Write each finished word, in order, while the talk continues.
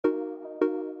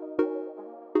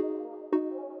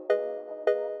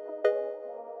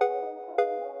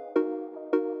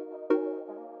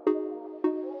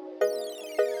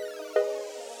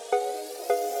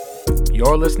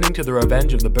You're listening to the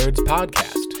Revenge of the Birds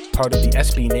podcast, part of the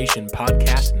SB Nation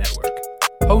podcast network.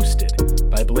 Hosted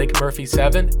by Blake Murphy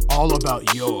 7, all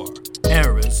about your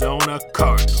Arizona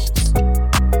Cardinals.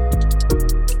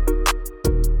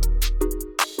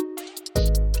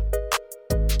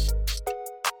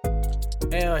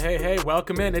 Hey,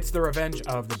 welcome in. It's the Revenge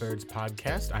of the Birds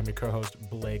podcast. I'm your co-host,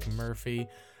 Blake Murphy.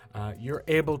 You're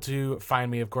able to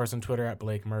find me, of course, on Twitter at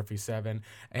Blake Murphy 7,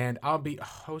 and I'll be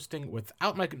hosting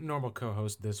without my normal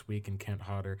co-host this week in Kent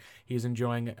Hodder. He's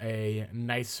enjoying a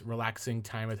nice, relaxing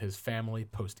time with his family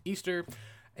post-Easter,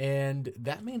 and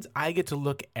that means I get to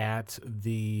look at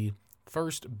the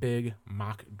first big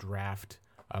mock draft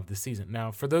of the season.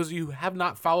 Now, for those of you who have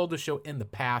not followed the show in the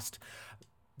past,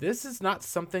 this is not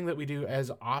something that we do as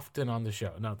often on the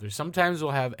show. Now, sometimes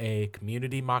we'll have a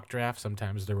community mock draft.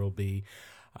 Sometimes there will be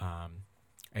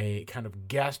a kind of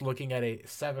guest looking at a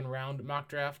 7-round mock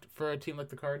draft for a team like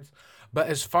the Cards. But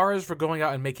as far as for going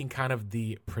out and making kind of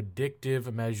the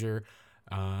predictive measure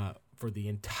for the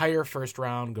entire first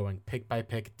round, going pick by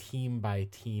pick, team by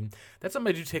team, that's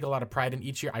something I do take a lot of pride in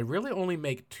each year. I really only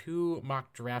make 2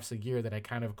 mock drafts a year that I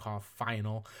kind of call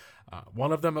final.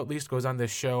 One of them at least goes on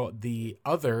this show. The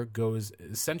other goes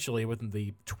essentially within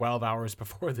the 12 hours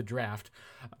before the draft,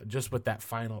 just with that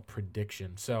final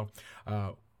prediction. So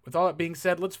with all that being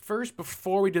said, let's first,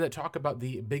 before we do that, talk about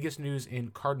the biggest news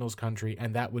in Cardinals country,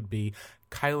 and that would be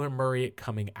Kyler Murray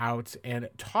coming out and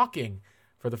talking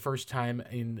for the first time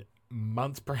in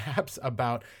months perhaps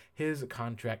about his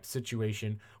contract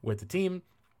situation with the team.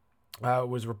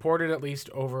 Was reported at least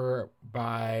over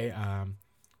by...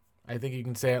 I think you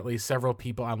can say at least several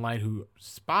people online who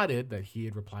spotted that he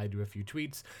had replied to a few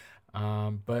tweets.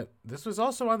 But this was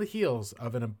also on the heels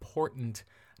of an important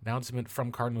announcement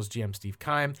from Cardinals GM Steve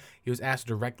Keim. He was asked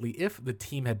directly if the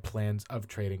team had plans of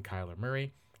trading Kyler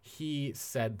Murray. He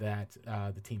said that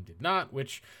the team did not,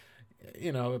 which,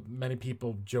 you know, many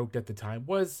people joked at the time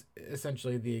was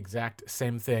essentially the exact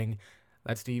same thing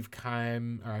that Steve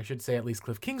Keim, or I should say at least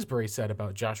Cliff Kingsbury, said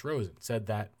about Josh Rosen. Said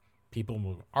that people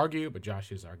will argue, but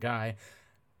Josh is our guy.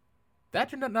 That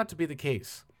turned out not to be the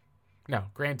case.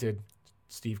 Now, granted,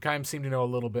 Steve Keim seemed to know a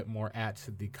little bit more at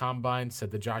the combine,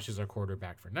 said that Josh is our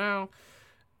quarterback for now.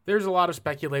 There's a lot of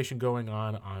speculation going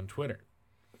on Twitter.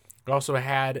 We also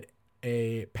had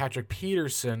a Patrick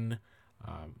Peterson.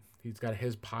 He's got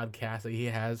his podcast that he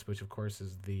has, which of course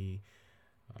is the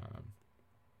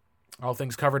All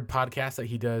Things Covered podcast that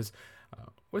he does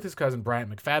with his cousin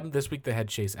Bryant McFadden. This week they had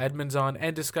Chase Edmonds on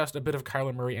and discussed a bit of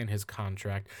Kyler Murray and his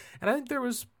contract. And I think there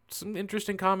was some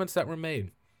interesting comments that were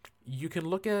made. You can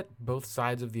look at both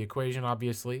sides of the equation,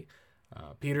 obviously.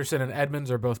 Peterson and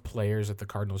Edmonds are both players that the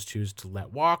Cardinals choose to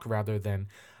let walk rather than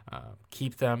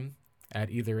keep them at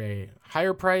either a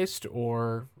higher priced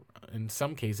or, in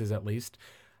some cases at least,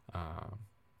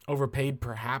 overpaid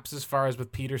perhaps. As far as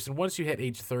with Peterson, once you hit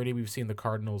age 30, we've seen the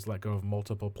Cardinals let go of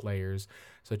multiple players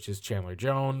such as Chandler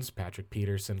Jones, Patrick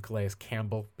Peterson, Calais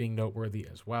Campbell being noteworthy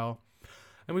as well.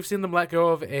 And we've seen them let go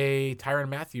of a Tyrann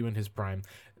Mathieu in his prime.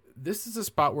 This is a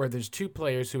spot where there's 2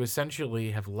 players who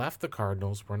essentially have left the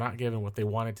Cardinals, were not given what they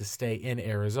wanted to stay in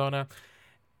Arizona,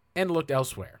 and looked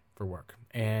elsewhere for work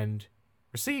and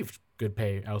received good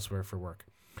pay elsewhere for work.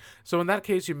 So in that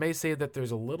case, you may say that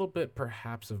there's a little bit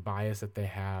perhaps of bias that they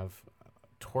have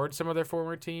towards some of their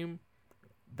former team.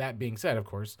 That being said, of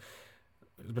course,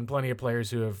 there's been plenty of players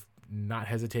who have not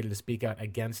hesitated to speak out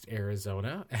against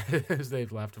Arizona as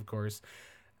they've left, of course.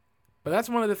 But that's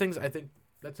one of the things I think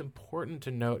that's important to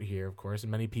note here, of course,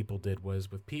 and many people did,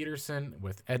 was with Peterson,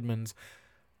 with Edmonds,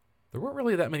 there weren't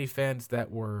really that many fans that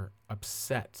were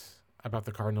upset about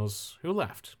the Cardinals who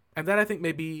left. And that, I think,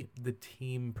 may be the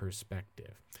team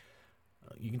perspective.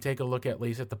 You can take a look at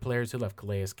least at the players who left.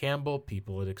 Calais Campbell,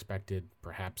 people had expected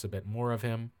perhaps a bit more of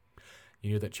him.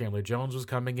 You knew that Chandler Jones was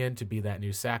coming in to be that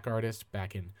new sack artist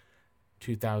back in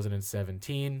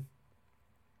 2017.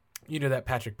 You knew that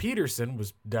Patrick Peterson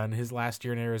was done his last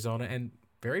year in Arizona, and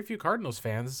very few Cardinals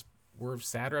fans were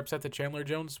sad or upset that Chandler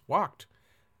Jones walked.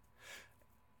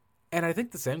 And I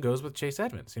think the same goes with Chase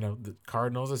Edmonds. You know, the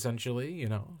Cardinals essentially, you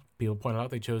know, people point out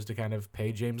they chose to kind of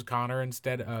pay James Conner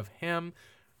instead of him,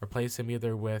 replace him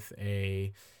either with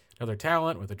another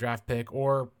talent, with a draft pick,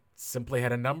 or simply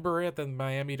had a number at the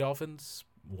Miami Dolphins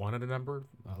wanted a number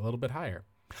a little bit higher.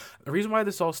 The reason why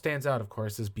this all stands out, of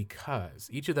course, is because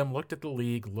each of them looked at the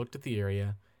league, looked at the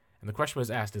area, and the question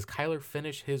was asked, does Kyler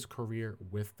finish his career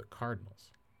with the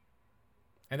Cardinals?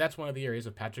 And that's one of the areas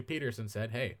of Patrick Peterson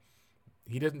said, hey,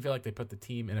 he doesn't feel like they put the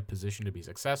team in a position to be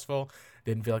successful,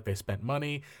 didn't feel like they spent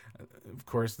money. Of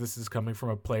course, this is coming from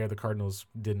a player the Cardinals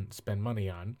didn't spend money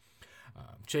on.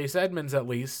 Chase Edmonds, at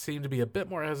least, seemed to be a bit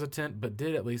more hesitant, but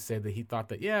did at least say that he thought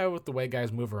that, yeah, with the way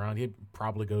guys move around, he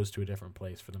probably goes to a different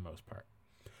place for the most part.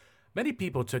 Many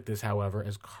people took this, however,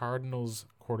 as Cardinals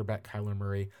quarterback Kyler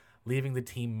Murray leaving the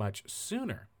team much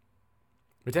sooner,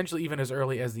 potentially even as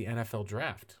early as the NFL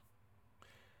draft.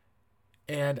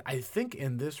 And I think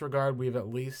in this regard, we've at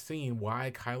least seen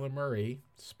why Kyler Murray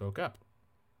spoke up.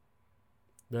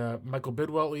 Michael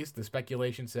Bidwell, at least, the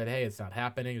speculation said, hey, it's not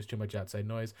happening. There's too much outside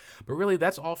noise. But really,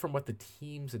 that's all from what the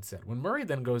teams had said. When Murray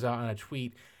then goes out on a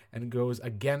tweet and goes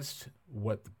against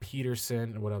what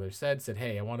Peterson and what others said,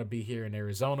 hey, I want to be here in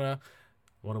Arizona.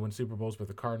 I want to win Super Bowls with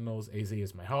the Cardinals. AZ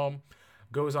is my home.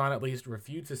 Goes on, at least,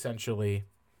 refutes essentially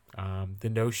the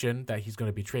notion that he's going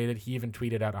to be traded. He even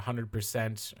tweeted out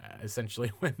 100%,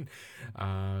 essentially, when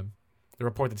the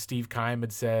report that Steve Keim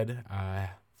had said,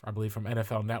 I believe from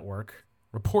NFL Network,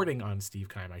 reporting on Steve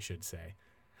Keim, I should say,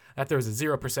 that there was a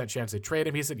 0% chance they'd trade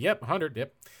him. He said, yep, 100,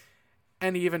 yep.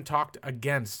 And he even talked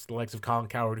against the likes of Colin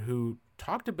Cowherd, who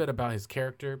talked a bit about his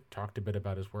character, talked a bit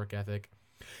about his work ethic.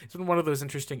 It's been one of those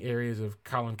interesting areas of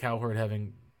Colin Cowherd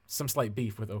having some slight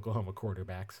beef with Oklahoma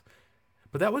quarterbacks.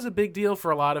 But that was a big deal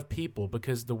for a lot of people,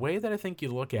 because the way that I think you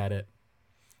look at it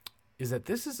is that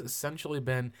this has essentially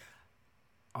been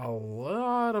a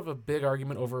lot of a big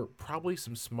argument over probably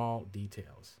some small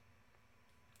details.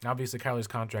 Obviously, Kyler's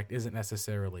contract isn't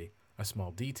necessarily a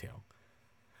small detail.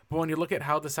 But when you look at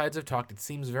how the sides have talked, it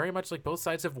seems very much like both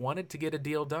sides have wanted to get a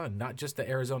deal done. Not just that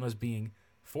Arizona's being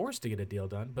forced to get a deal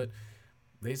done, but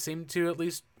they seem to at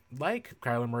least like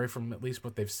Kyler Murray from at least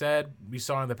what they've said. We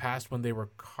saw in the past when they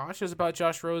were cautious about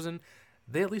Josh Rosen,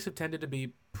 they at least have tended to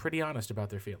be pretty honest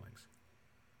about their feelings.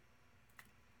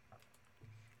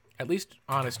 At least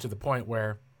honest to the point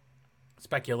where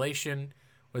speculation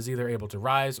was either able to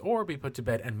rise or be put to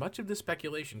bed, and much of the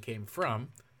speculation came from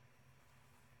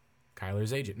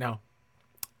Kyler's agent. Now,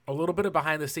 a little bit of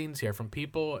behind the scenes here from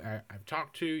people I've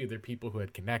talked to, either people who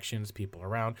had connections, people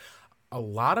around. A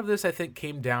lot of this, I think,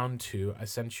 came down to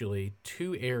essentially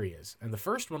two areas. And the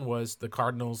first one was the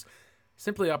Cardinals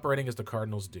simply operating as the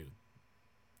Cardinals do.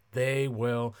 They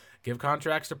will give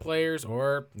contracts to players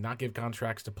or not give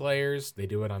contracts to players. They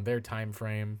do it on their time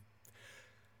frame.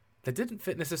 That didn't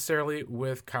fit necessarily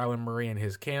with Kyler Murray and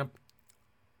his camp,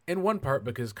 in one part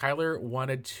because Kyler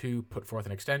wanted to put forth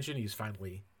an extension. He's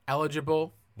finally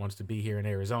eligible, wants to be here in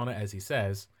Arizona, as he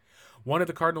says. Wanted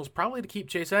the Cardinals probably to keep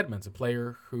Chase Edmonds, a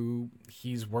player who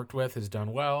he's worked with, has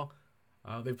done well.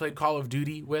 They played Call of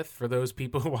Duty with, for those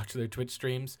people who watch their Twitch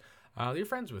streams. They're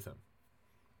friends with him.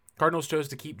 Cardinals chose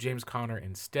to keep James Conner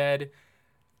instead.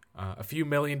 A few $1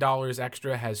 million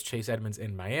extra has Chase Edmonds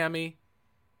in Miami.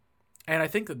 And I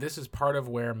think that this is part of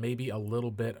where maybe a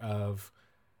little bit of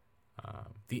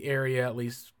the area at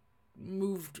least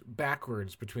moved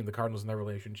backwards between the Cardinals and their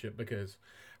relationship, because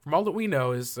from all that we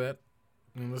know is that,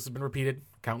 and this has been repeated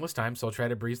countless times, so I'll try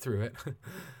to breeze through it.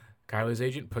 Kyler's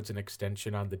agent puts an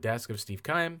extension on the desk of Steve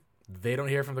Keim. They don't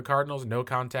hear from the Cardinals, no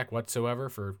contact whatsoever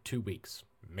for 2 weeks.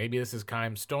 Maybe this is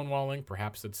Keim stonewalling.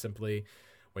 Perhaps it's simply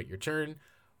wait your turn.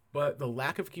 But the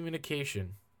lack of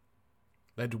communication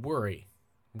led to worry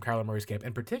from Kyler Murray's camp,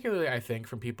 and particularly, I think,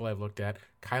 from people I've looked at,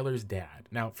 Kyler's dad.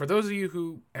 Now, for those of you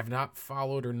who have not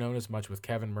followed or known as much with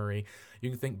Kevin Murray, you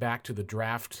can think back to the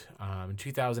draft in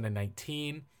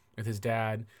 2019 with his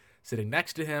dad sitting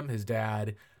next to him, his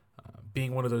dad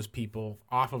being one of those people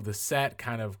off of the set,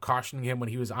 kind of cautioning him when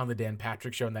he was on the Dan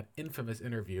Patrick Show in that infamous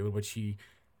interview in which he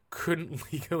couldn't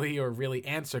legally or really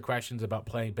answer questions about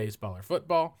playing baseball or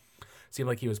football. Seemed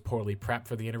like he was poorly prepped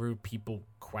for the interview. People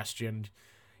questioned,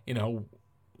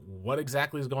 what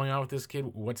exactly is going on with this kid?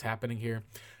 What's happening here?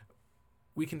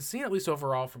 We can see, at least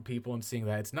overall from people and seeing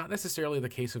that it's not necessarily the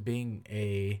case of being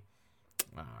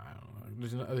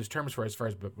there's terms for it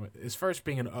but as far as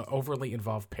being an overly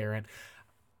involved parent.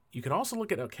 You can also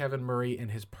look at Kevin Murray in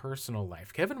his personal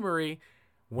life. Kevin Murray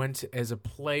went as a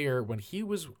player when he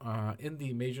was in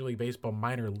the Major League Baseball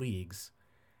minor leagues,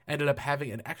 ended up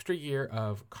having an extra year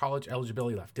of college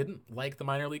eligibility left. Didn't like the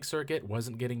minor league circuit,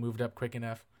 wasn't getting moved up quick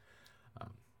enough.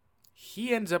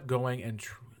 He ends up going and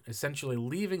essentially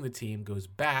leaving the team, goes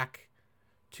back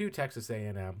to Texas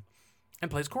A&M,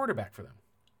 and plays quarterback for them.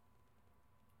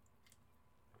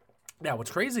 Now,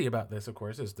 what's crazy about this, of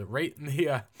course, is the rate in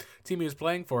the team he was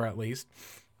playing for, at least.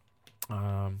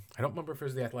 I don't remember if it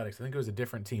was the Athletics. I think it was a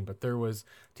different team, but there was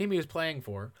a team he was playing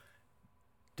for.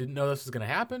 Didn't know this was going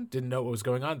to happen. Didn't know what was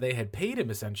going on. They had paid him,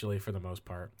 essentially, for the most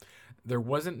part. There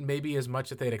wasn't maybe as much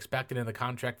that they had expected in the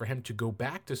contract for him to go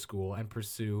back to school and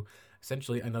pursue,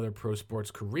 essentially, another pro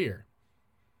sports career.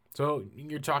 So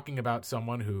you're talking about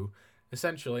someone who,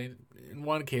 essentially, in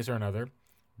one case or another,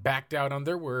 backed out on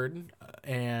their word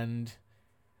and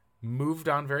moved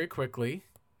on very quickly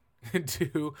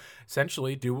to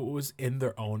essentially do what was in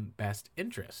their own best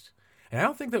interest. And I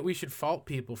don't think that we should fault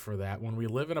people for that when we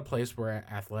live in a place where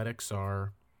athletics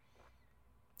are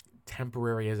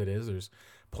temporary as it is. There's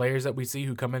players that we see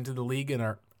who come into the league and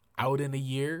are out in a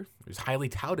year. There's highly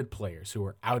touted players who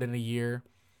are out in a year.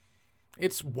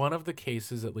 It's one of the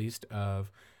cases, at least, of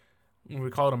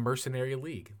we call it a mercenary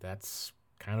league. That's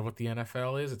kind of what the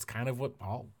NFL is. It's kind of what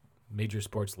all major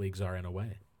sports leagues are in a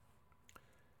way.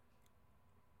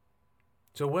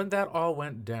 So when that all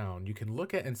went down, you can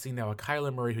look at and see now a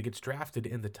Kyler Murray who gets drafted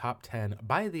in the top 10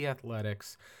 by the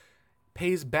Athletics,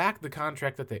 pays back the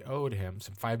contract that they owed him,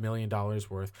 some $5 million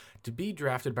worth, to be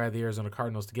drafted by the Arizona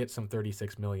Cardinals to get some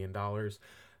 $36 million.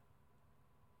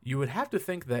 You would have to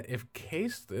think that if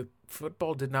case the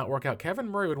football did not work out, Kevin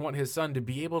Murray would want his son to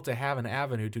be able to have an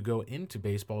avenue to go into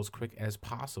baseball as quick as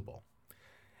possible.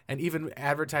 And even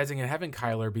advertising and having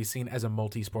Kyler be seen as a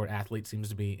multi-sport athlete seems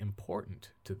to be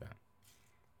important to them.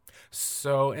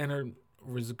 So in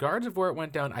regards of where it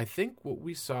went down, I think what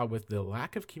we saw with the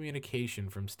lack of communication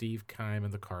from Steve Keim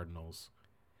and the Cardinals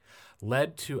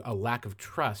led to a lack of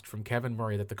trust from Kevin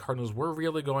Murray that the Cardinals were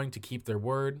really going to keep their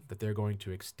word, that they're going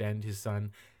to extend his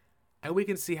son. And we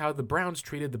can see how the Browns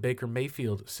treated the Baker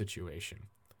Mayfield situation.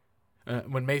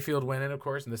 When Mayfield went in, of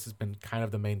course, and this has been kind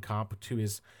of the main comp to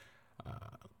his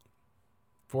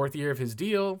fourth year of his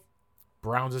deal,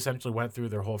 Browns essentially went through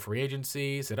their whole free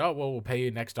agency, said, oh, well, we'll pay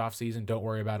you next offseason. Don't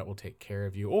worry about it. We'll take care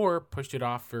of you. Or pushed it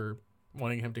off for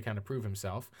wanting him to kind of prove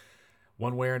himself.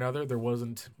 One way or another, there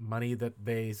wasn't money that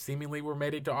they seemingly were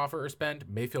made to offer or spend.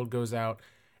 Mayfield goes out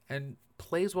and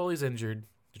plays while he's injured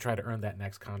to try to earn that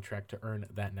next contract, to earn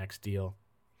that next deal.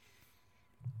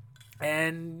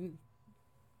 And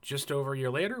just over a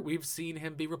year later, we've seen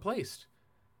him be replaced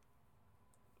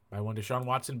by one Deshaun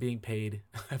Watson being paid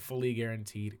a fully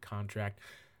guaranteed contract.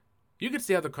 You can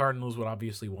see how the Cardinals would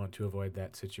obviously want to avoid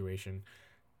that situation.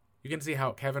 You can see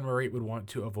how Kevin Murray would want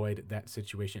to avoid that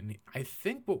situation. I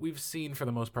think what we've seen for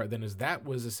the most part then is that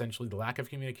was essentially the lack of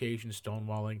communication,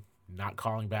 stonewalling, not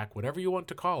calling back, whatever you want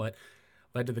to call it,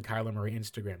 led to the Kyler Murray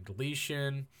Instagram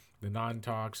deletion, the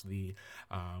non-talks, the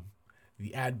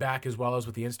ad back, as well as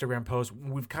with the Instagram post.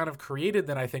 We've kind of created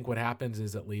that. I think what happens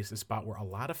is at least a spot where a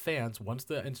lot of fans, once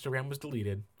the Instagram was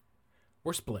deleted,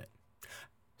 were split.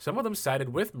 Some of them sided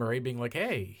with Murray, being like,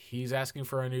 hey, he's asking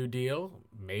for a new deal.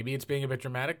 Maybe it's being a bit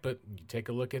dramatic, but you take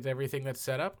a look at everything that's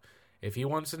set up. If he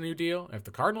wants a new deal, if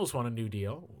the Cardinals want a new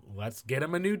deal, let's get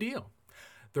him a new deal.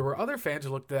 There were other fans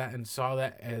who looked at that and saw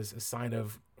that as a sign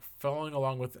of following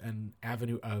along with an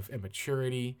avenue of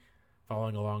immaturity,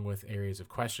 following along with areas of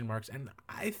question marks. And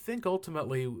I think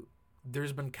ultimately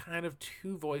there's been kind of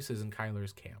two voices in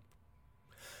Kyler's camp.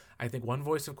 I think one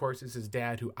voice, of course, is his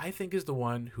dad, who I think is the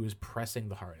one who is pressing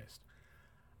the hardest.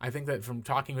 I think that from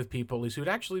talking with people, at least who had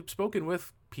actually spoken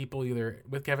with people, either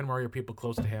with Kevin Murray or people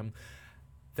close to him,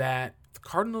 that the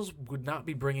Cardinals would not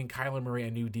be bringing Kyler Murray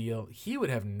a new deal. He would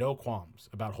have no qualms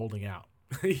about holding out.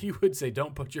 He would say,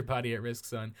 don't put your body at risk,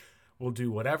 son. We'll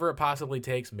do whatever it possibly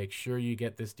takes. Make sure you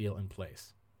get this deal in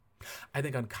place. I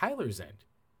think on Kyler's end,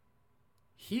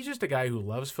 he's just a guy who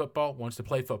loves football, wants to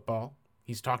play football.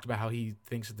 He's talked about how he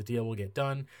thinks that the deal will get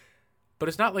done. But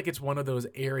it's not like it's one of those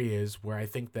areas where I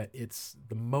think that it's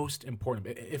the most important.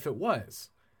 If it was,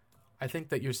 I think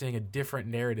that you're seeing a different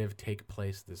narrative take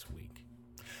place this week.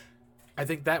 I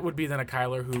think that would be then a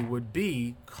Kyler who would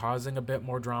be causing a bit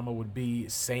more drama, would be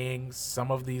saying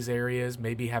some of these areas,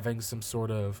 maybe having some sort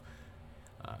of,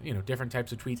 different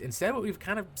types of tweets. Instead, what we've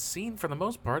kind of seen for the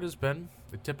most part has been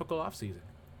the typical offseason.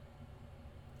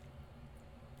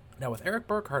 Now, with Eric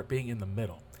Burkhart being in the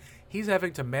middle, he's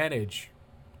having to manage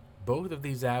both of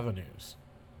these avenues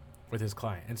with his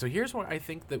client. And so here's where I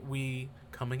think that we,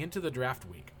 coming into the draft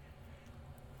week,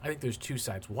 I think there's two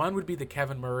sides. One would be the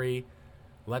Kevin Murray,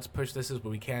 let's push this as what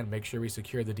we can, make sure we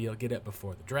secure the deal, get it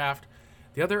before the draft.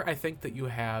 The other I think that you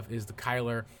have is the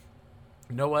Kyler,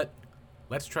 you know what,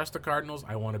 let's trust the Cardinals.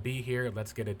 I want to be here.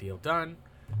 Let's get a deal done.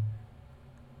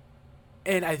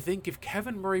 And I think if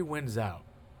Kevin Murray wins out,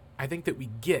 I think that we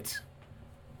get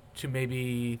to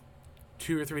maybe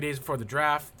 2 or 3 days before the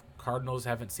draft. Cardinals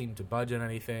haven't seemed to budge on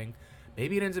anything.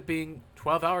 Maybe it ends up being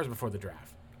 12 hours before the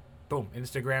draft. Boom,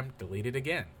 Instagram deleted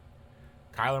again.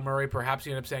 Kyler Murray, perhaps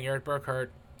you end up saying Eric Burkhart,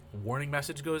 warning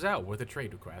message goes out with a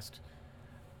trade request.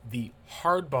 The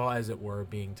hardball, as it were,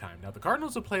 being timed. Now, the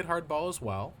Cardinals have played hardball as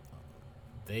well.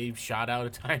 They shot out a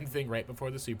time thing right before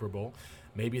the Super Bowl.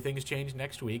 Maybe things change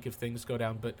next week if things go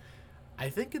down, but I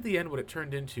think at the end what it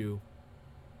turned into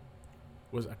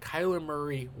was a Kyler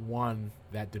Murray won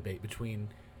that debate between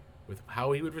with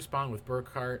how he would respond with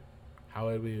Burkhardt, how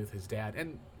it would be with his dad.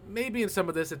 And maybe in some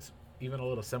of this, it's even a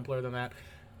little simpler than that.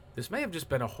 This may have just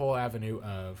been a whole avenue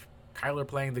of Kyler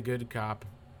playing the good cop,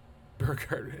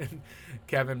 Burkhardt and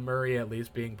Kevin Murray at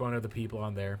least being one of the people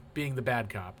on there, being the bad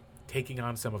cop, taking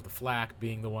on some of the flack,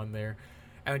 being the one there,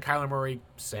 and then Kyler Murray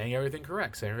saying everything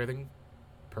correct, saying everything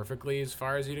perfectly as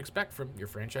far as you'd expect from your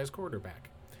franchise quarterback.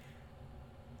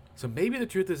 So maybe the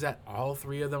truth is that all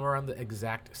three of them are on the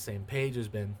exact same page. There's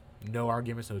been no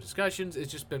arguments, no discussions.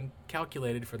 It's just been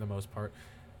calculated for the most part,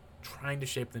 trying to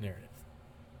shape the narrative.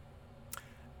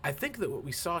 I think that what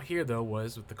we saw here, though,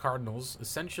 was with the Cardinals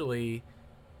essentially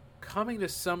coming to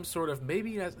some sort of,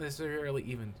 maybe not necessarily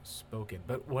even spoken,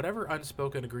 but whatever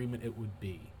unspoken agreement it would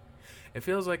be. It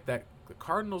feels like that the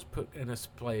Cardinals put in a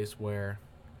place where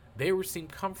they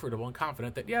seemed comfortable and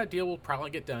confident that, yeah, a deal will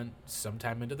probably get done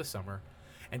sometime into the summer.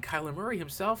 And Kyler Murray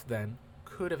himself then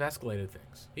could have escalated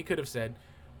things. He could have said,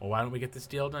 well, why don't we get this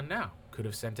deal done now? Could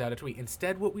have sent out a tweet.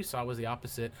 Instead, what we saw was the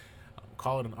opposite.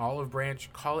 Call it an olive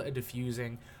branch, call it a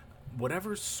diffusing,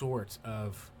 whatever sort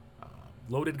of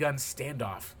loaded gun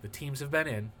standoff the teams have been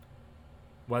in,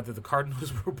 whether the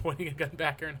Cardinals were pointing a gun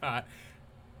back or not,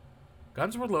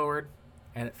 guns were lowered,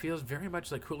 and it feels very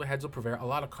much like cooler heads will prevail. A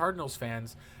lot of Cardinals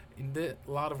fans, in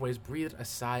a lot of ways, breathed a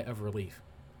sigh of relief.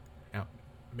 Now,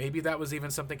 maybe that was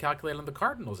even something calculated on the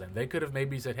Cardinals' end. They could have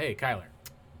maybe said, hey, Kyler,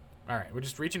 all right, we're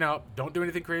just reaching out. Don't do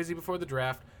anything crazy before the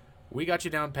draft. We got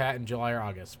you down pat in July or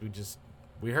August.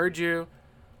 We heard you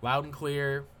loud and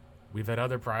clear. We've had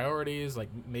other priorities. Like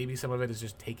maybe some of it is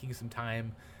just taking some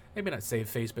time. Maybe not save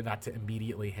face, but not to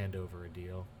immediately hand over a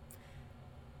deal.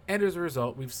 And as a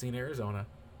result, we've seen Arizona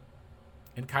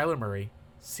and Kyler Murray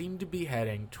seem to be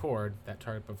heading toward that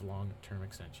type of long-term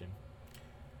extension,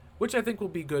 which I think will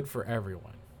be good for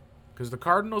everyone. Because the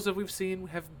Cardinals, as we've seen,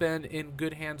 have been in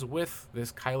good hands with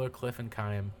this Kyler, Cliff, and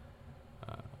Keim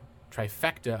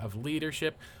trifecta of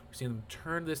leadership. We've seen them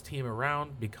turn this team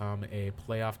around, become a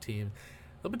playoff team.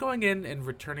 They'll be going in and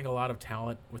returning a lot of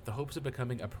talent with the hopes of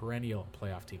becoming a perennial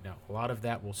playoff team. Now, a lot of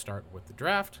that will start with the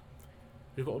draft,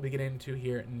 which is what we'll be getting into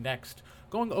here next.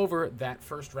 Going over that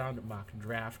first-round mock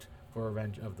draft for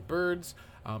Revenge of the Birds.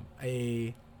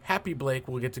 A happy Blake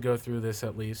will get to go through this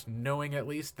at least, knowing at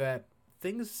least that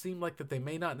things seem like that they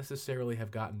may not necessarily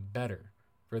have gotten better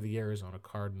for the Arizona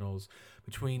Cardinals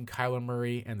between Kyler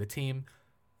Murray and the team.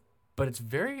 But it's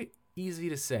very easy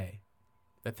to say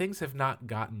that things have not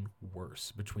gotten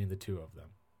worse between the two of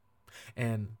them.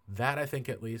 And that, I think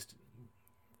at least,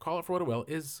 call it for what it will,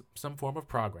 is some form of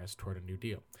progress toward a new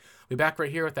deal. We'll be back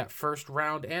right here at that first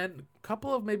round and a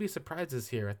couple of maybe surprises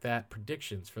here at that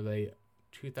predictions for the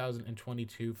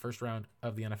 2022 first round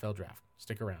of the NFL Draft.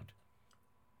 Stick around.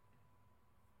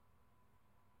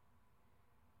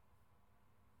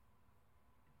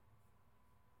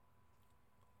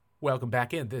 Welcome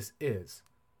back in. This is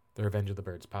the Revenge of the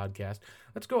Birds podcast.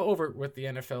 Let's go over with the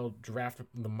NFL draft,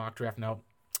 the mock draft. Now,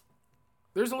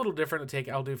 there's a little different take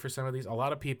I'll do for some of these. A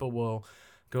lot of people will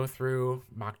go through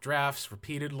mock drafts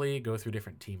repeatedly, go through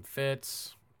different team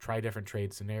fits, try different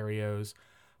trade scenarios.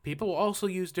 People will also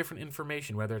use different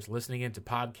information, whether it's listening into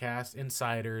podcasts,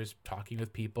 insiders, talking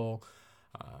with people.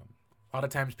 A lot of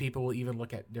times people will even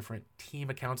look at different team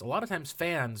accounts. A lot of times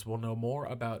fans will know more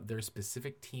about their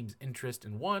specific team's interest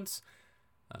and wants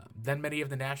than many of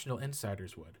the national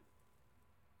insiders would.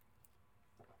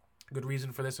 Good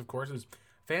reason for this, of course, is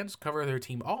fans cover their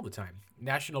team all the time.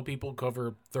 National people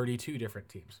cover 32 different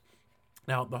teams.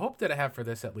 Now, the hope that I have for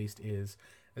this, at least, is,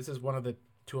 this is one of the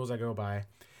tools I go by,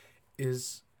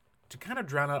 is to kind of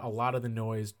drown out a lot of the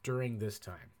noise during this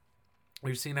time.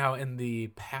 We've seen how in the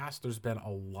past there's been a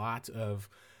lot of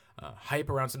hype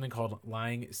around something called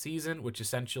lying season, which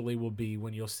essentially will be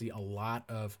when you'll see a lot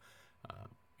of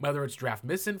whether it's draft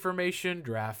misinformation,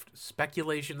 draft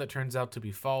speculation that turns out to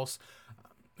be false.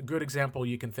 A good example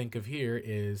you can think of here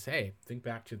is, hey, think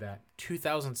back to that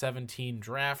 2017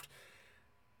 draft.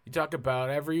 You talk about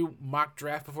every mock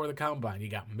draft before the combine. You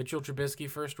got Mitchell Trubisky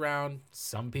first round.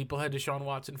 Some people had Deshaun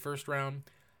Watson first round.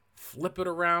 Flip it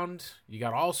around. You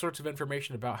got all sorts of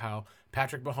information about how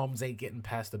Patrick Mahomes ain't getting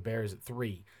past the Bears at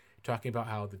 3. Talking about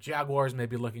how the Jaguars may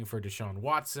be looking for Deshaun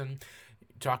Watson.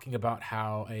 Talking about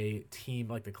how a team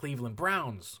like the Cleveland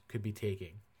Browns could be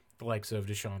taking the likes of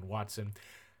Deshaun Watson.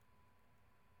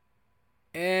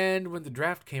 And when the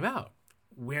draft came out,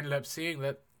 we ended up seeing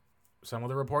that some of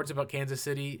the reports about Kansas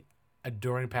City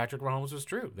adoring Patrick Mahomes was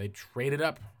true. They traded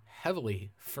up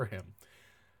heavily for him.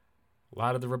 A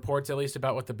lot of the reports, at least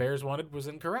about what the Bears wanted, was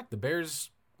incorrect. The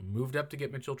Bears moved up to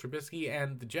get Mitchell Trubisky,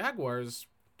 and the Jaguars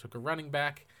took a running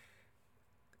back.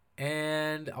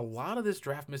 And a lot of this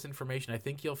draft misinformation, I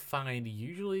think you'll find,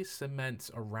 usually cements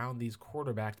around these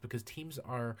quarterbacks because teams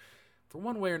are, for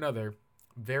one way or another,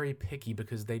 very picky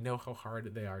because they know how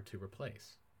hard they are to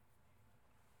replace.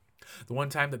 The one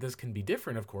time that this can be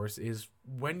different, of course, is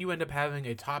when you end up having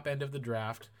a top end of the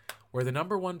draft where the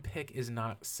number one pick is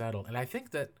not settled. And I think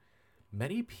that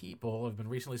many people have been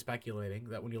recently speculating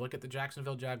that when you look at the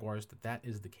Jacksonville Jaguars, that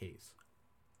is the case.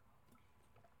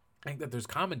 I think that there's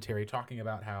commentary talking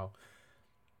about how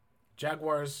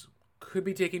Jaguars could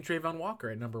be taking Trayvon Walker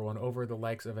at number one over the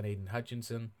likes of an Aiden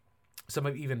Hutchinson. Some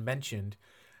have even mentioned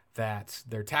that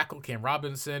their tackle, Cam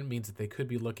Robinson, means that they could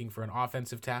be looking for an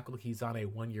offensive tackle. He's on a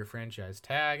one-year franchise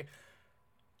tag.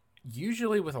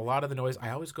 Usually with a lot of the noise, I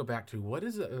always go back to what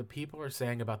is it the people are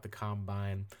saying about the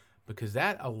combine, because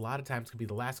that a lot of times can be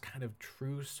the last kind of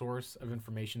true source of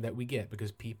information that we get,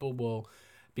 because people will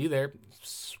be there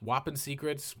swapping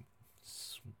secrets,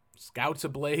 scouts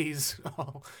ablaze,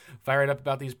 all fired up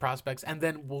about these prospects, and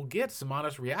then we'll get some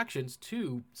honest reactions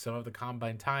to some of the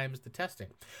combine times, the testing.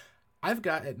 I've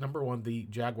got at number one the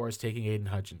Jaguars taking Aiden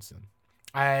Hutchinson.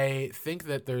 I think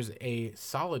that there's a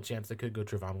solid chance they could go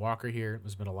Trayvon Walker here.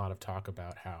 There's been a lot of talk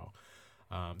about how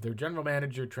their general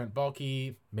manager, Trent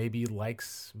Baalke, maybe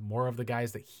likes more of the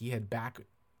guys that he had back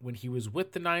when he was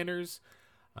with the Niners.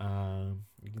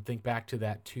 You can think back to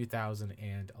that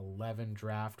 2011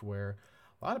 draft where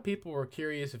a lot of people were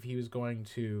curious if he was going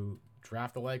to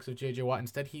draft the likes of J.J. Watt.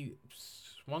 Instead, he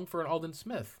swung for an Aldon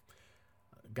Smith,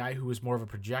 a guy who was more of a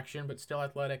projection but still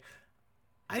athletic.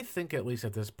 I think at least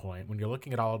at this point, when you're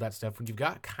looking at all of that stuff, when you've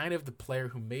got kind of the player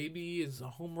who maybe is a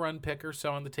home run pick or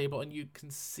so on the table, and you can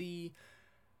see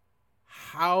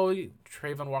how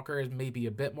Trayvon Walker is maybe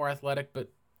a bit more athletic,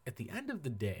 but at the end of the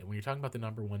day, when you're talking about the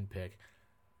number one pick,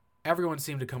 everyone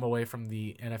seemed to come away from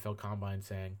the NFL Combine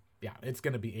saying, yeah, it's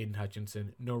going to be Aiden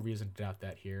Hutchinson. No reason to doubt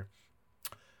that here.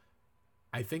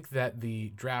 I think that the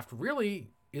draft really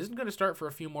isn't going to start for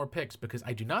a few more picks because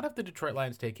I do not have the Detroit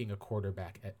Lions taking a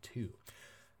quarterback at 2.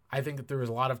 I think that there was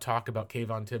a lot of talk about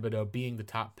Kayvon Thibodeau being the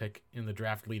top pick in the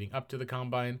draft leading up to the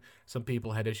Combine. Some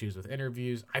people had issues with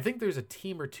interviews. I think there's a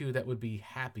team or two that would be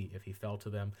happy if he fell to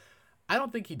them. I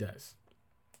don't think he does.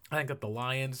 I think that the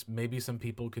Lions, maybe some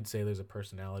people could say there's a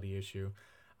personality issue.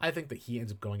 I think that he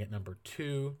ends up going at number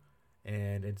 2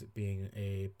 and ends up being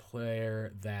a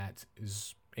player that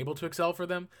is able to excel for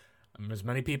them. As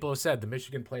many people have said, the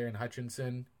Michigan player in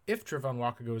Hutchinson, if Trayvon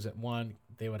Walker goes at 1,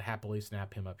 they would happily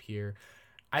snap him up here.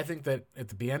 I think that at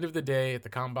the end of the day, at the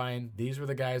Combine, these were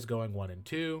the guys going 1 and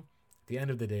 2. At the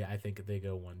end of the day, I think they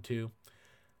go 1-2.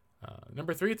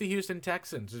 Number 3 at the Houston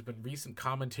Texans. There's been recent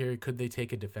commentary. Could they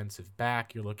take a defensive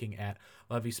back? You're looking at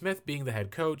Lovie Smith being the head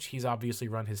coach. He's obviously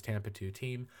run his Tampa 2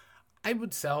 team. I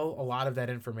would sell a lot of that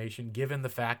information given the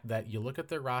fact that you look at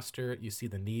their roster, you see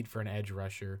the need for an edge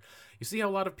rusher. You see how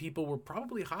a lot of people were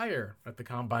probably higher at the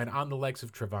Combine on the likes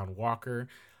of Trayvon Walker.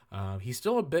 He's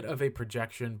still a bit of a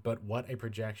projection, but what a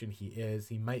projection he is.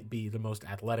 He might be the most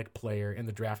athletic player in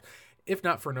the draft, if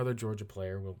not for another Georgia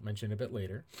player. We'll mention a bit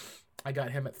later. I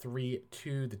got him at 3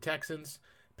 to the Texans.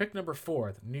 Pick number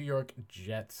 4, the New York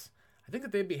Jets. I think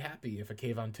that they'd be happy if a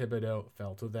Kayvon Thibodeau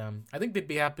fell to them. I think they'd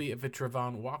be happy if a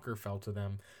Trayvon Walker fell to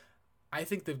them. I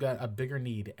think they've got a bigger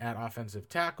need at offensive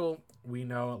tackle. We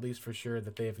know at least for sure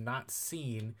that they have not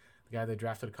seen the guy they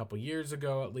drafted a couple years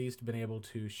ago, at least, been able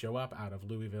to show up out of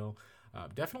Louisville.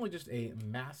 Definitely just a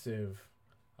massive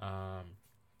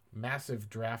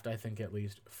draft, I think, at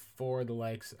least, for the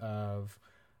likes of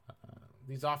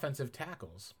these offensive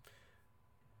tackles.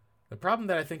 The problem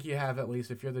that I think you have, at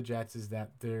least if you're the Jets, is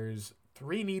that there's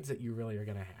 3 needs that you really are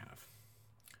going to have.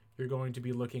 You're going to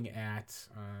be looking at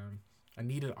a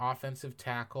needed offensive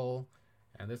tackle,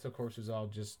 and this, of course, is all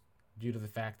just due to the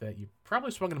fact that you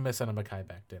probably swung and a miss on a Mekhi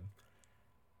Becton.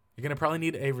 You're going to probably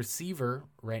need a receiver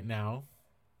right now,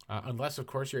 unless, of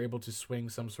course, you're able to swing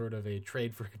some sort of a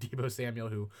trade for Deebo Samuel,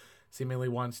 who seemingly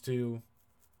wants to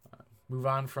move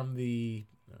on from the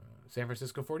San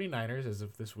Francisco 49ers as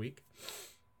of this week.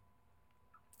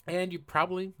 And you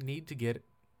probably need to get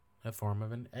a form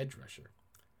of an edge rusher.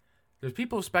 There's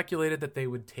people who speculated that they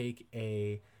would take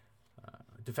a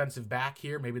defensive back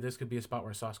here. Maybe this could be a spot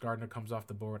where Sauce Gardner comes off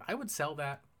the board. I would sell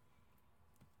that.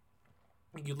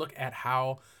 You look at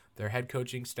how their head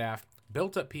coaching staff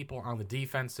built up people on the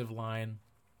defensive line,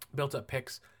 built up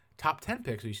picks, top 10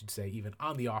 picks, we should say, even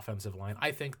on the offensive line.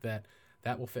 I think that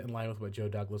will fit in line with what Joe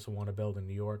Douglas will want to build in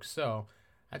New York. So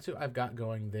that's who I've got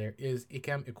going there is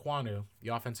Ikem Ekwonu, the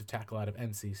offensive tackle out of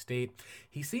NC State.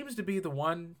 He seems to be the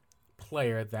one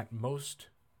player that most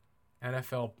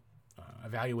NFL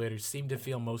evaluators seem to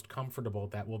feel most comfortable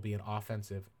that will be an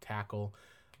offensive tackle.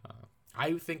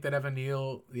 I think that Evan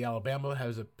Neal, the Alabama,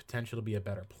 has a potential to be a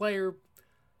better player.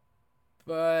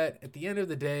 But at the end of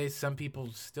the day, some people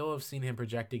still have seen him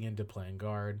projecting into playing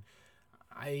guard.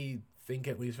 I think,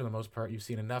 at least for the most part, you've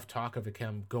seen enough talk of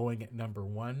him going at number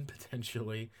 1,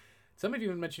 potentially. Some of you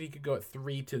even mentioned he could go at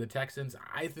 3 to the Texans.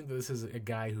 I think that this is a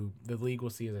guy who the league will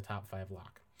see as a top 5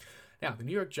 lock. Now, the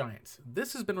New York Giants.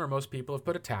 This has been where most people have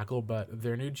put a tackle, but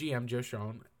their new GM, Joe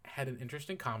Schoen, had an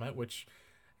interesting comment, which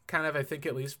kind of, I think,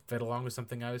 at least fit along with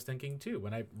something I was thinking, too,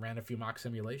 when I ran a few mock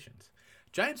simulations.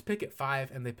 Giants pick at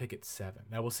 5, and they pick at 7.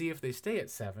 Now, we'll see if they stay at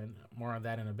 7. More on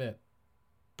that in a bit.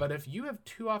 But if you have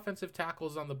 2 offensive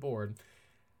tackles on the board,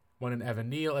 one in Evan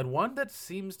Neal, and one that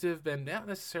seems to have been not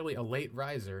necessarily a late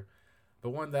riser,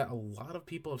 but one that a lot of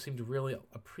people have seemed to really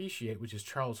appreciate, which is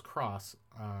Charles Cross.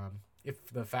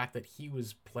 If the fact that he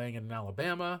was playing in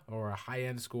Alabama or a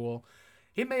high-end school,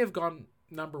 he may have gone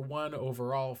number 1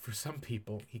 overall for some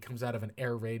people. He comes out of an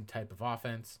air raid type of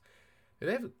offense.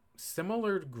 They have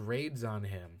similar grades on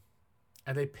him,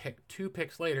 and they pick 2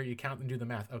 picks later. You count and do the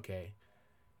math. Okay,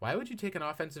 why would you take an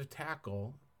offensive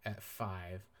tackle at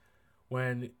 5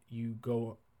 when you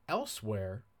go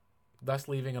elsewhere, thus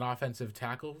leaving an offensive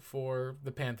tackle for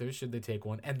the Panthers should they take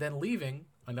one, and then leaving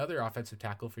another offensive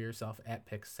tackle for yourself at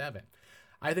pick 7?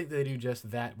 I think they do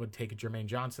just that, would take Jermaine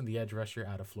Johnson, the edge rusher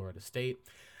out of Florida State.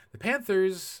 The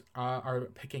Panthers are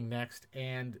picking next,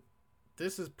 and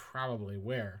this is probably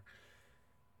where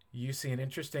you see an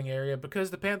interesting area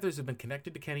because the Panthers have been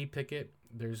connected to Kenny Pickett.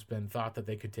 There's been thought that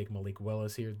they could take Malik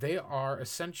Willis here. They are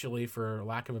essentially, for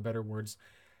lack of a better words,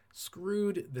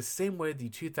 screwed the same way the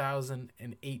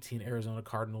 2018 Arizona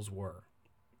Cardinals were.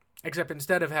 Except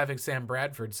instead of having Sam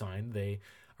Bradford signed, they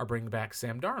are bringing back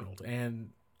Sam Darnold.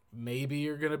 And maybe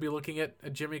you're going to be looking at a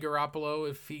Jimmy Garoppolo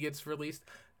if he gets released.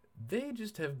 They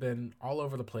just have been all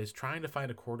over the place trying to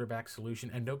find a quarterback solution,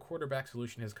 and no quarterback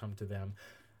solution has come to them.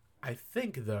 I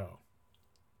think, though,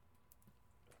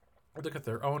 look at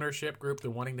their ownership group. They're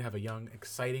wanting to have a young,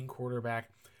 exciting quarterback.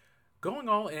 Going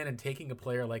all in and taking a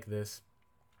player like this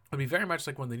would be very much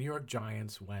like when the New York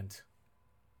Giants went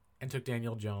and took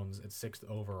Daniel Jones at 6th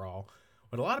overall,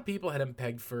 when a lot of people had him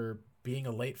pegged for being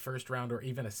a late first round or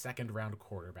even a second round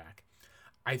quarterback.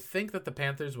 I think that the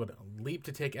Panthers would leap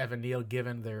to take Evan Neal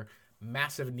given their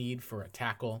massive need for a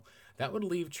tackle. That would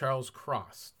leave Charles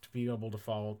Cross to be able to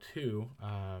fall to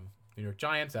New York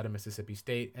Giants out of Mississippi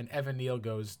State, and Evan Neal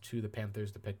goes to the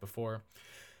Panthers, the pick before.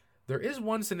 There is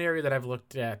one scenario that I've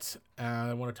looked at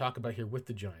I want to talk about here with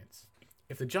the Giants.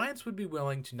 If the Giants would be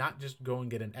willing to not just go and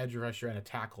get an edge rusher and a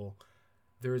tackle,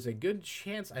 there is a good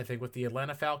chance, I think, with the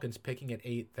Atlanta Falcons picking at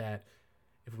 8, that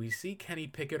if we see Kenny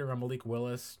Pickett or Malik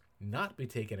Willis not be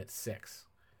taken at 6,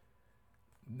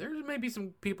 there may be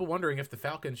some people wondering if the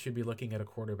Falcons should be looking at a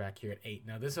quarterback here at 8.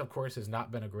 Now, this, of course, has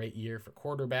not been a great year for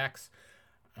quarterbacks.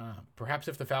 Perhaps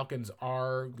if the Falcons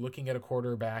are looking at a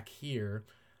quarterback here,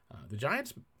 the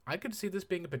Giants, I could see this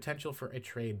being a potential for a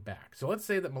trade back. So let's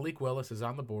say that Malik Willis is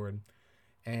on the board,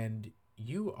 and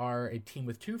you are a team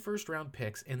with 2 first-round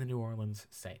picks in the New Orleans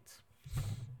Saints.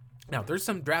 Now, there's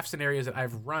some draft scenarios that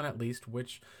I've run at least,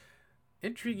 which,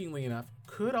 intriguingly enough,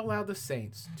 could allow the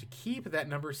Saints to keep that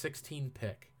number 16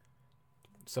 pick.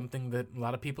 Something that a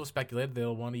lot of people speculated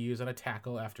they'll want to use on a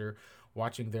tackle after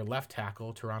watching their left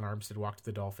tackle, Teron Armstead, walk to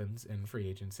the Dolphins in free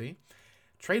agency.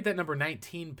 Trade that number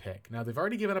 19 pick. Now, they've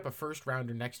already given up a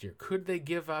first-rounder next year. Could they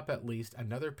give up at least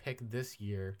another pick this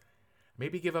year?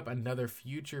 Maybe give up another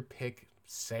future pick,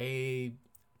 say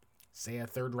a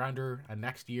third-rounder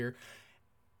next year,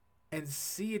 and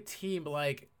see a team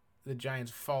like the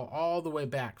Giants fall all the way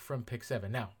back from pick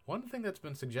 7. Now, one thing that's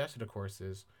been suggested, of course,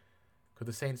 is could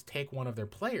the Saints take one of their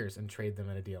players and trade them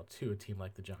in a deal to a team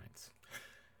like the Giants?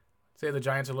 Say the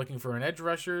Giants are looking for an edge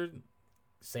rusher.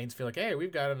 Saints feel like, hey,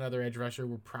 we've got another edge rusher.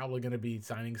 We're probably going to be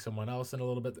signing someone else in a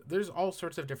little bit. There's all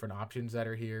sorts of different options that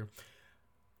are here.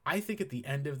 I think at the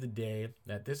end of the day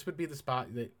that this would be the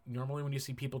spot that normally when you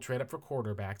see people trade up for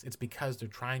quarterbacks, it's because they're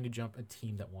trying to jump a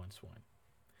team that wants one.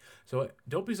 So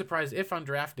don't be surprised if on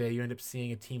draft day you end up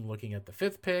seeing a team looking at the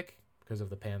 5th pick because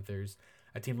of the Panthers,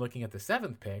 a team looking at the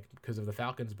 7th pick because of the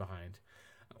Falcons behind.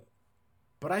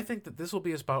 But I think that this will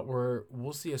be a spot where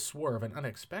we'll see a swerve, an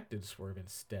unexpected swerve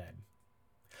instead.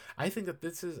 I think that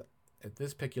this is, at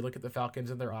this pick, you look at the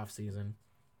Falcons in their offseason.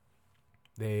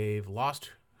 They've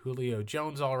lost Julio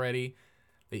Jones already.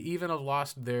 They even have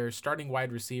lost their starting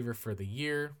wide receiver for the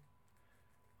year.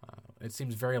 It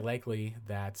seems very likely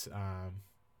that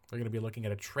they're going to be looking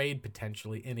at a trade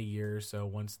potentially in a year or so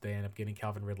once they end up getting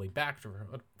Calvin Ridley back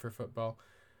for football.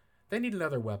 They need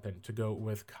another weapon to go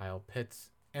with Kyle Pitts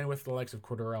and with the likes of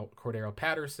Cordero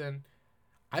Patterson.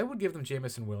 I would give them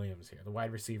Jamison Williams here, the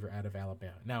wide receiver out of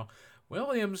Alabama. Now,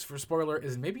 Williams, for spoiler,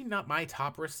 is maybe not my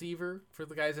top receiver for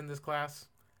the guys in this class.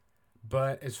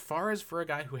 But as far as for a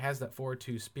guy who has that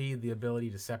 4.2 speed, the ability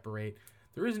to separate,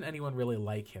 there isn't anyone really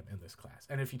like him in this class.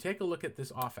 And if you take a look at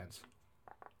this offense,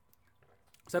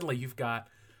 suddenly you've got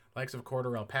likes of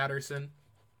Cordarrelle Patterson,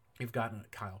 you've got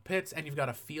Kyle Pitts, and you've got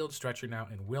a field stretcher now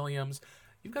in Williams.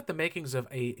 You've got the makings of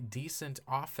a decent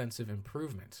offensive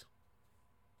improvement.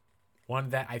 One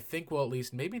that I think will at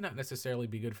least maybe not necessarily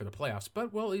be good for the playoffs,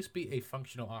 but will at least be a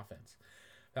functional offense.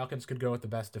 Falcons could go with the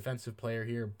best defensive player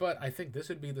here, but I think this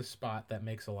would be the spot that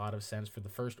makes a lot of sense for the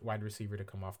first wide receiver to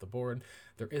come off the board.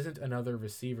 There isn't another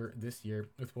receiver this year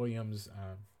with Williams'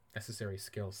 necessary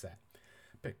skill set.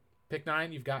 Pick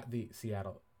 9, you've got the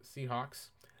Seattle Seahawks.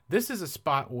 This is a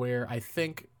spot where I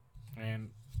think,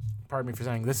 and pardon me for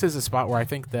saying, this is a spot where I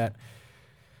think that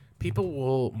people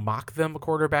will mock them a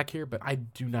quarterback here, but I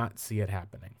do not see it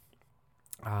happening.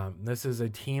 This is a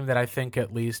team that I think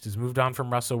at least has moved on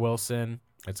from Russell Wilson.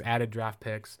 It's added draft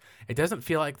picks. It doesn't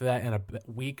feel like that in a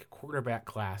weak quarterback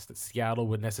class that Seattle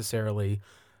would necessarily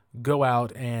go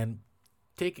out and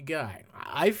take a guy.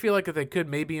 I feel like if they could,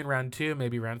 maybe in round 2,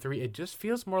 maybe round 3, it just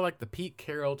feels more like the Pete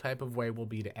Carroll type of way will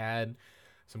be to add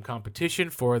some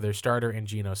competition for their starter in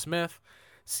Geno Smith,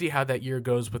 see how that year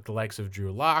goes with the likes of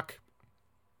Drew Lock.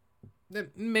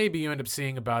 Then maybe you end up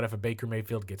seeing about if a Baker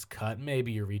Mayfield gets cut,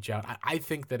 maybe you reach out. I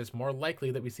think that it's more likely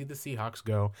that we see the Seahawks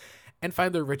go and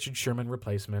find their Richard Sherman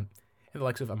replacement in the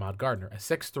likes of Ahmad Gardner, a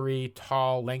 6'3",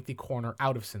 tall, lengthy corner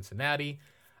out of Cincinnati.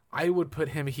 I would put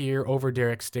him here over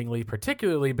Derek Stingley,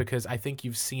 particularly because I think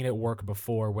you've seen it work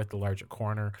before with the larger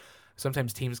corner.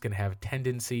 Sometimes teams can have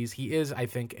tendencies. He is, I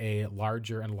think, a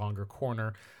larger and longer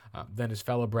corner than his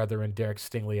fellow brethren, Derek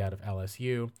Stingley out of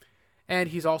LSU. And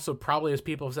he's also probably, as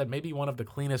people have said, maybe one of the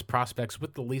cleanest prospects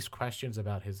with the least questions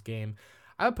about his game.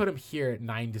 I would put him here at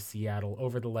 9 to Seattle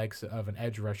over the likes of an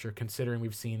edge rusher, considering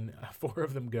we've seen 4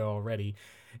 of them go already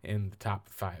in the top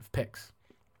 5 picks.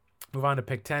 Move on to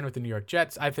pick 10 with the New York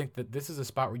Jets. I think that this is a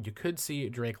spot where you could see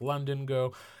Drake London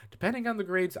go. Depending on the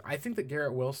grades, I think that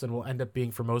Garrett Wilson will end up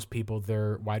being, for most people,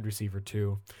 their wide receiver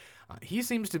too. He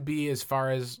seems to be, as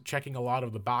far as checking a lot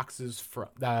of the boxes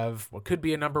of what could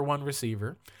be a number 1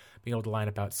 receiver, being able to line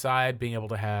up outside, being able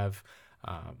to have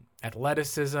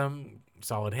athleticism,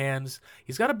 solid hands.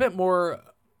 He's got a bit more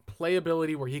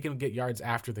playability where he can get yards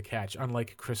after the catch,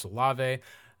 unlike Chris Olave.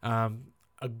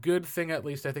 A good thing, at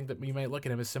least, I think that we might look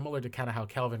at him is similar to kind of how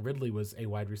Calvin Ridley was a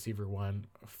wide receiver 1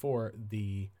 for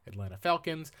the Atlanta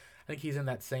Falcons. I think he's in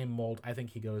that same mold. I think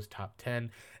he goes top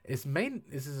 10. This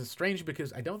is strange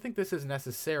because I don't think this is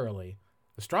necessarily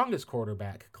the strongest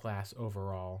quarterback class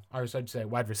overall, or I'd say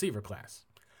wide receiver class.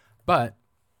 But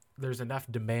there's enough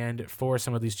demand for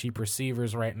some of these cheap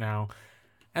receivers right now.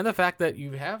 And the fact that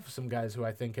you have some guys who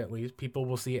I think at least people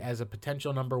will see as a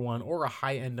potential number 1 or a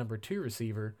high-end number 2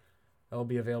 receiver that will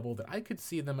be available, that I could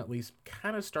see them at least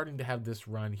kind of starting to have this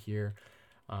run here.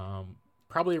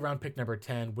 Probably around pick number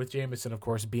 10, with Jameson, of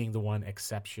course, being the one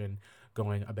exception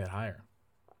going a bit higher.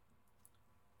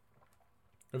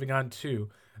 Moving on to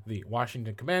the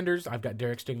Washington Commanders, I've got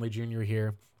Derek Stingley Jr.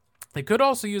 here. They could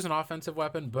also use an offensive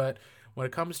weapon, but when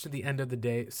it comes to the end of the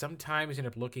day, sometimes you end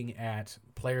up looking at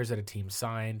players that a team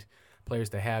signed, players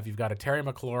they have. You've got a Terry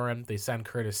McLaurin. They send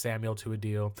Curtis Samuel to a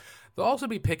deal. They'll also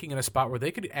be picking in a spot where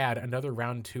they could add another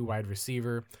round 2 wide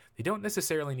receiver. They don't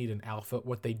necessarily need an alpha.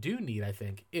 What they do need, I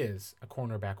think, is a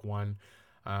cornerback 1.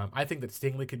 I think that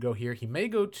Stingley could go here. He may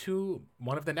go to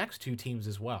one of the next 2 teams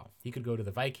as well. He could go to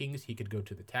the Vikings. He could go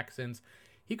to the Texans.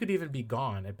 He could even be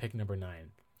gone at pick number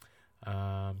 9.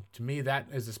 To me, that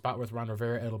is a spot with Ron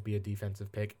Rivera. It'll be a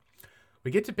defensive pick.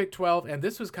 We get to pick 12, and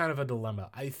this was kind of a dilemma.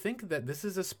 I think that this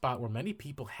is a spot where many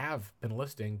people have been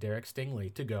listing Derek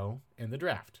Stingley to go in the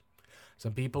draft.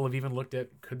 Some people have even looked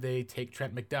at, could they take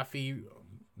Trent McDuffie?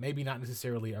 Maybe not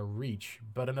necessarily a reach,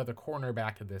 but another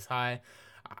cornerback this high.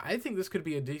 I think this could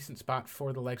be a decent spot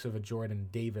for the likes of a Jordan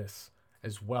Davis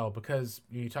as well, because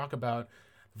you talk about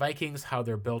Vikings, how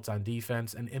they're built on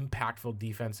defense, an impactful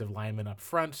defensive lineman up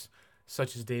front,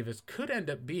 such as Davis, could end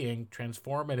up being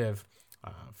transformative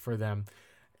for them.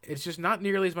 It's just not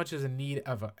nearly as much as a need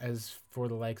as for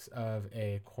the likes of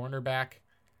a cornerback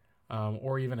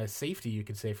or even a safety, you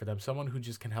could say, for them, someone who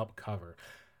just can help cover.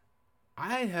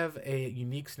 I have a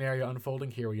unique scenario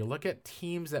unfolding here where you look at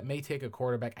teams that may take a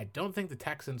quarterback. I don't think the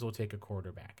Texans will take a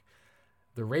quarterback.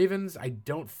 The Ravens, I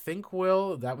don't think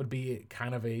will. That would be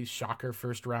kind of a shocker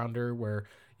first rounder where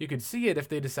you could see it if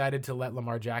they decided to let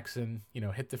Lamar Jackson,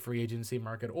 hit the free agency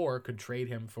market, or could trade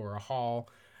him for a haul.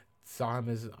 Saw him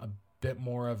as a bit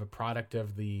more of a product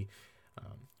of the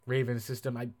Ravens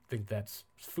system, I think that's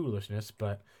foolishness,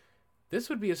 but this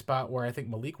would be a spot where I think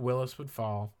Malik Willis would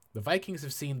fall. The Vikings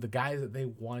have seen the guys that they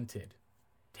wanted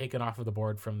taken off of the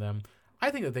board from them. I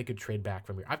think that they could trade back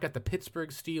from here. I've got the Pittsburgh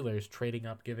Steelers trading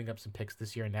up, giving up some picks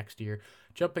this year and next year,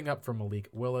 jumping up for Malik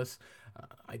Willis.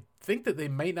 I think that they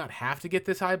may not have to get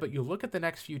this high, but you look at the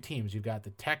next few teams. You've got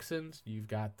the Texans, you've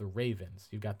got the Ravens,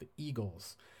 you've got the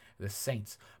Eagles, the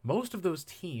Saints. Most of those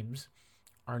teams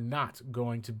are not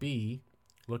going to be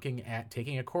looking at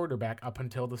taking a quarterback up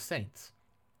until the Saints.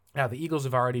 Now, the Eagles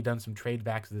have already done some trade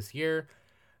backs this year.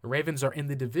 The Ravens are in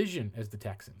the division as the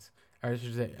Texans. Or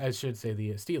I should say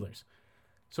the Steelers.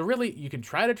 So really, you can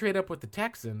try to trade up with the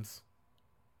Texans,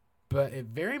 but it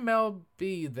very well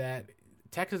be that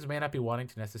Texans may not be wanting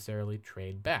to necessarily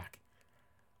trade back.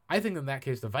 I think in that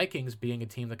case, the Vikings being a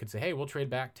team that could say, hey, we'll trade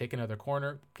back, take another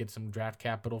corner, get some draft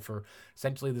capital for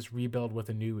essentially this rebuild with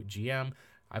a new GM.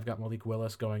 I've got Malik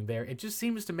Willis going there. It just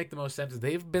seems to make the most sense.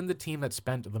 They've been the team that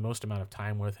spent the most amount of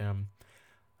time with him.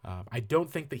 I don't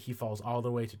think that he falls all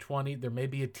the way to 20. There may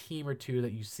be a team or two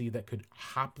that you see that could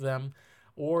hop them,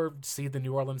 or see the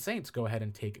New Orleans Saints go ahead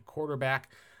and take a quarterback.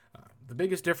 The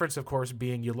biggest difference, of course,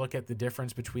 being you look at the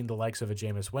difference between the likes of a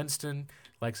Jameis Winston,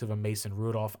 likes of a Mason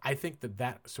Rudolph. I think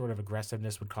that sort of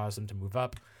aggressiveness would cause them to move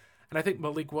up. And I think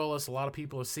Malik Willis, a lot of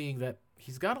people are seeing that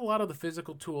he's got a lot of the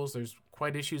physical tools. There's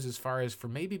quite issues as far as for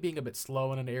maybe being a bit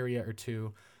slow in an area or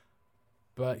two,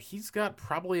 but he's got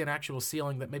probably an actual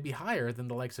ceiling that may be higher than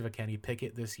the likes of a Kenny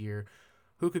Pickett this year,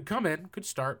 who could come in, could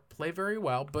start, play very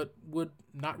well, but would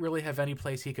not really have any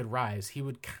place he could rise. He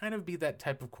would kind of be that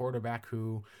type of quarterback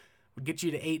who would get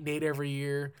you to 8-8 every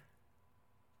year,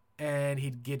 and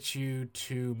he'd get you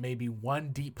to maybe one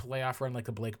deep playoff run like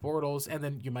a Blake Bortles, and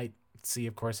then you might see,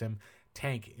 of course, him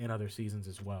tank in other seasons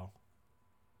as well.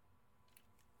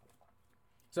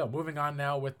 So moving on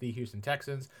now with the Houston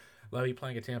Texans. Levy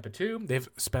playing at Tampa 2. They've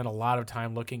spent a lot of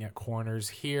time looking at corners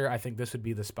here. I think this would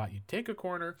be the spot you'd take a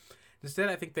corner. Instead,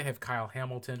 I think they have Kyle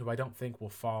Hamilton, who I don't think will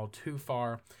fall too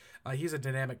far. He's a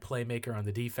dynamic playmaker on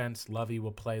the defense. Lovey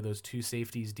will play those two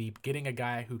safeties deep, getting a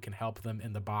guy who can help them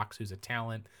in the box, who's a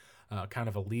talent, kind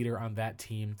of a leader on that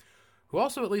team, who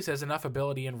also at least has enough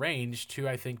ability and range to,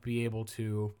 I think, be able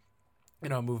to,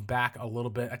 move back a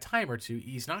little bit, a time or two.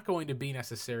 He's not going to be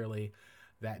necessarily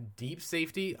that deep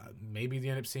safety. Maybe you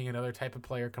end up seeing another type of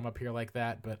player come up here like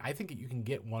that, but I think you can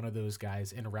get one of those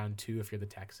guys in round 2 if you're the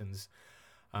Texans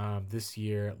this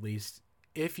year, at least,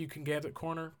 if you can get at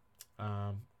corner.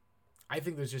 I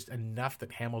think there's just enough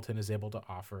that Hamilton is able to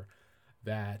offer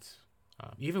that,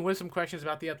 even with some questions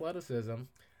about the athleticism,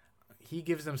 he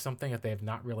gives them something that they have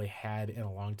not really had in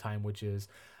a long time, which is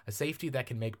a safety that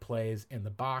can make plays in the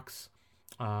box.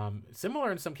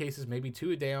 Similar in some cases, maybe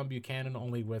to a Deion Buchanan,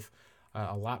 only with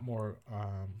a lot more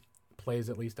plays,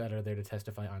 at least, that are there to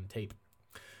testify on tape.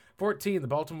 14, the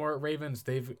Baltimore Ravens.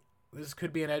 This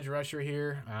could be an edge rusher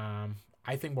here.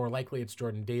 I think more likely it's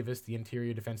Jordan Davis, the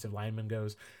interior defensive lineman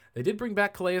goes. They did bring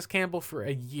back Calais Campbell for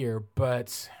a year,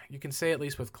 but you can say at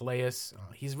least with Calais,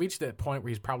 he's reached that point where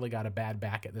he's probably got a bad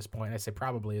back at this point. I say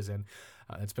probably as in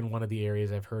it's been one of the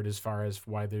areas I've heard as far as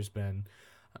why there's been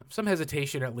some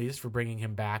hesitation at least for bringing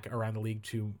him back around the league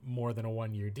to more than a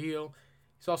one-year deal.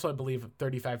 He's also, I believe,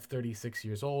 35, 36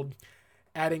 years old.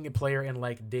 Adding a player in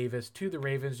like Davis to the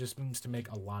Ravens just seems to make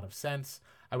a lot of sense.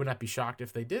 I would not be shocked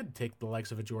if they did take the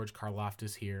likes of a George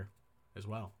Karlaftis here as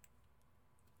well.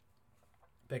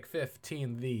 Pick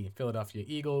 15, the Philadelphia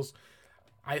Eagles.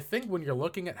 I think when you're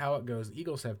looking at how it goes, the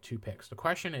Eagles have 2 picks. The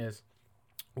question is,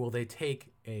 will they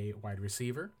take a wide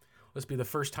receiver? Will this be the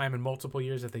first time in multiple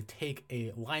years that they take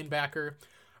a linebacker?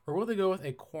 Or will they go with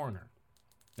a corner?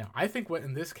 Now, I think what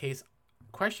in this case,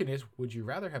 question is, would you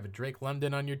rather have a Drake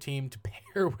London on your team to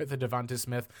pair with a Devonta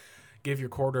Smith, give your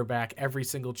quarterback every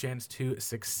single chance to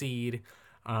succeed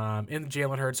in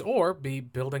Jalen Hurts, or be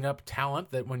building up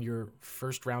talent that when your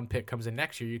first round pick comes in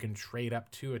next year, you can trade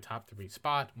up to a top 3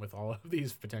 spot with all of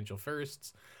these potential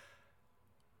firsts?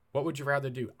 What would you rather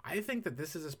do? I think that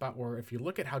this is a spot where if you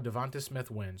look at how Devonta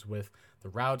Smith wins with the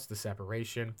routes, the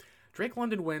separation, Drake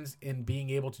London wins in being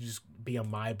able to just be a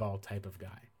my ball type of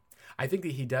guy. I think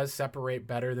that he does separate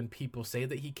better than people say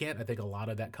that he can't. I think a lot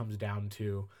of that comes down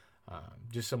to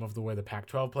just some of the way the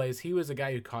Pac-12 plays. He was a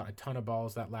guy who caught a ton of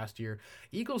balls that last year.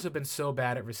 Eagles have been so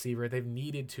bad at receiver, they've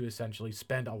needed to essentially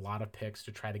spend a lot of picks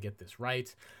to try to get this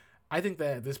right. I think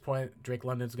that at this point, Drake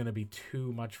London's going to be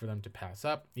too much for them to pass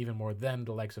up, even more than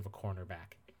the likes of a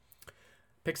cornerback.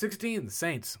 Pick 16, the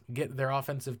Saints get their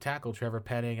offensive tackle, Trevor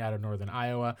Penning, out of Northern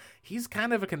Iowa. He's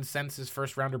kind of a consensus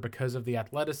first-rounder because of the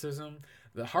athleticism.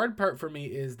 The hard part for me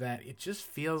is that it just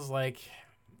feels like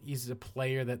he's a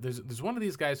player that there's one of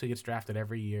these guys who gets drafted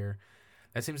every year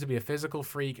that seems to be a physical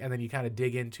freak, and then you kind of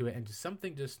dig into it, and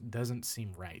something just doesn't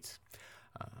seem right.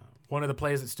 One of the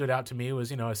plays that stood out to me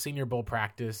was, a Senior Bowl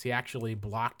practice. He actually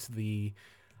blocked the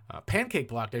pancake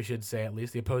blocked, I should say, at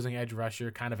least the opposing edge rusher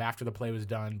kind of after the play was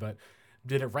done, but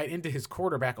did it right into his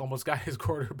quarterback, almost got his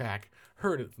quarterback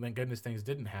hurt. Thank goodness things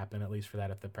didn't happen, at least for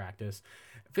that at the practice.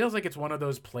 It feels like it's one of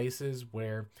those places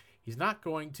where he's not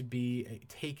going to be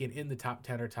taken in the top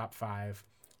 10 or top 5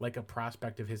 like a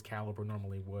prospect of his caliber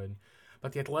normally would.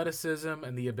 But the athleticism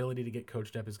and the ability to get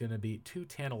coached up is going to be too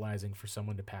tantalizing for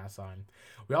someone to pass on.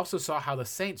 We also saw how the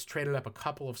Saints traded up a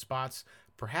couple of spots.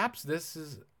 Perhaps this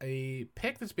is a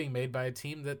pick that's being made by a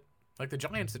team that, like the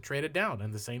Giants, that traded down,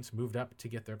 and the Saints moved up to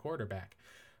get their quarterback.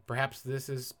 Perhaps this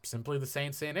is simply the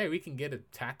Saints saying, hey, we can get a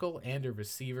tackle and a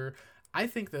receiver. I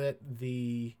think that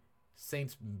the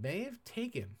Saints may have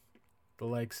taken the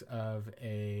likes of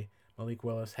a Malik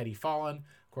Willis had he fallen.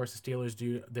 Of course, the Steelers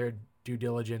do their due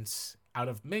diligence out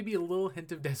of maybe a little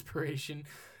hint of desperation.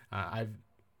 I've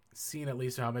seen at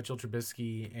least how Mitchell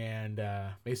Trubisky and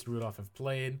Mason Rudolph have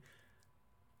played.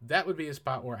 That would be a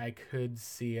spot where I could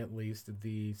see at least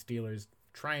the Steelers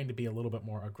trying to be a little bit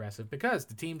more aggressive, because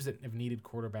the teams that have needed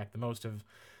quarterback the most have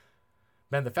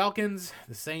been the Falcons,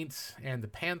 the Saints, and the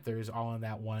Panthers, all in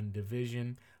that one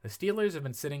division. The Steelers have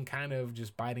been sitting kind of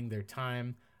just biding their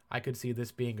time. I could see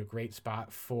this being a great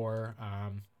spot for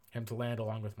him to land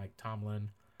along with Mike Tomlin.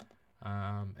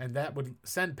 And that would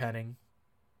send Penning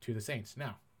to the Saints.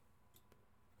 Now,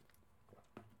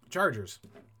 Chargers,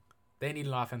 they need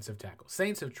an offensive tackle.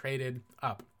 Saints have traded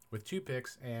up with 2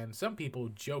 picks, and some people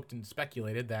joked and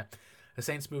speculated that the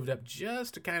Saints moved up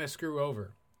just to kind of screw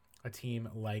over a team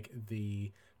like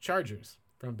the Chargers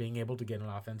from being able to get an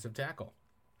offensive tackle.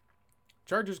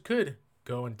 Chargers could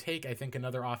go and take, I think,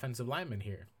 another offensive lineman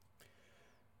here.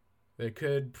 They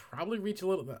could probably reach a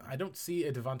little bit. I don't see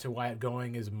a Devonte Wyatt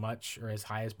going as much or as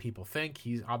high as people think.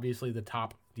 He's obviously the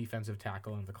top defensive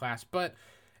tackle in the class, but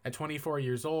at 24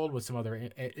 years old with some other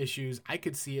issues, I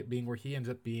could see it being where he ends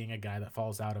up being a guy that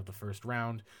falls out of the first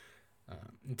round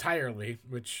entirely,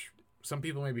 which some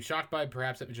people may be shocked by.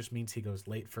 Perhaps it just means he goes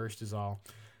late first is all.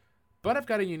 But I've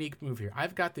got a unique move here.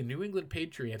 I've got the New England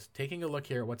Patriots taking a look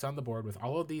here at what's on the board with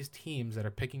all of these teams that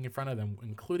are picking in front of them,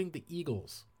 including the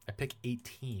Eagles at pick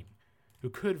 18. Who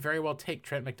could very well take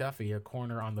Trent McDuffie, a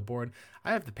corner on the board.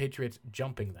 I have the Patriots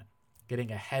jumping them,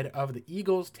 getting ahead of the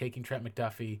Eagles, taking Trent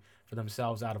McDuffie for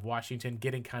themselves out of Washington,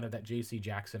 getting kind of that J.C.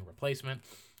 Jackson replacement.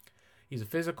 He's a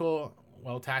physical,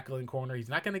 well-tackling corner. He's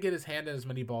not going to get his hand in as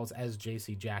many balls as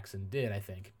J.C. Jackson did, I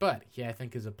think. But he, I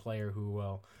think, is a player who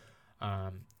will,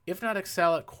 if not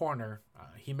excel at corner,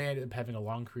 he may end up having a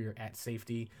long career at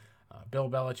safety.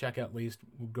 Bill Belichick, at least,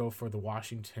 will go for the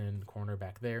Washington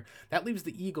cornerback there. That leaves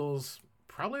the Eagles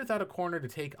probably without a corner to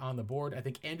take on the board. I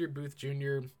think Andrew Booth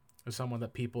Jr. is someone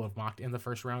that people have mocked in the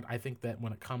first round. I think that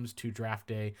when it comes to draft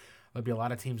day, there'll be a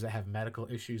lot of teams that have medical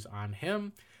issues on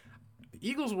him. The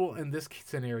Eagles will, in this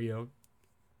scenario,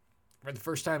 for the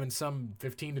first time in some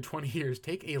 15 to 20 years,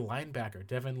 take a linebacker,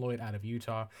 Devin Lloyd out of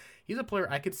Utah. He's a player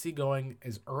I could see going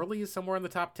as early as somewhere in the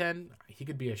top 10. He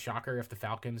could be a shocker if the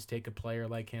Falcons take a player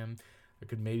like him. There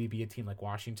could maybe be a team like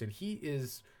Washington. He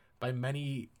is by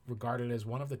many regarded as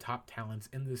one of the top talents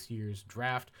in this year's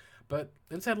draft. But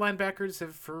inside linebackers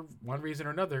have, for one reason or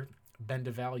another, been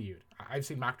devalued. I've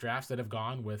seen mock drafts that have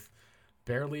gone with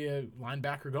barely a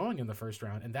linebacker going in the first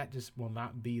round, and that just will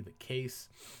not be the case.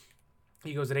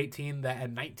 He goes at 18. That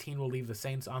at 19 will leave the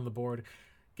Saints on the board,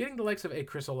 getting the likes of a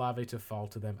Chris Olave to fall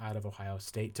to them out of Ohio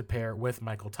State to pair with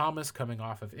Michael Thomas coming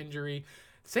off of injury.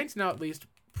 Saints now at least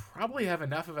probably have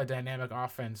enough of a dynamic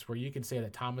offense where you can say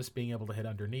that Thomas being able to hit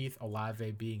underneath,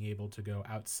 Olave being able to go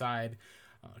outside,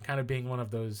 kind of being one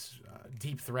of those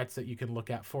deep threats that you can look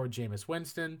at for Jameis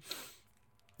Winston.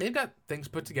 They've got things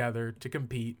put together to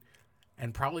compete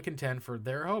and probably contend for,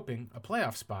 they're hoping, a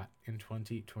playoff spot in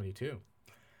 2022.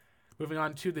 Moving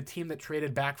on to the team that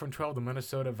traded back from 12, the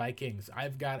Minnesota Vikings.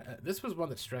 I've got this was one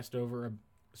that stressed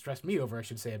me over, I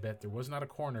should say, a bit. There was not a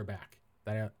cornerback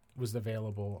that was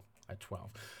available at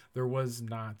 12. There was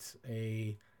not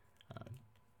a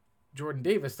Jordan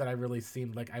Davis that I really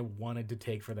seemed like I wanted to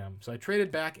take for them. So I traded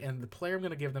back, and the player I'm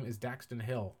going to give them is Daxton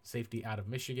Hill, safety out of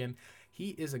Michigan.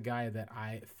 He is a guy that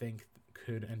I think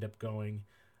could end up going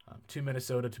to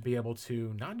Minnesota to be able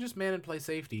to not just man and play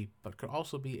safety, but could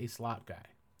also be a slot guy.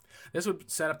 This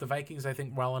would set up the Vikings, I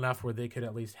think, well enough where they could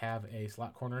at least have a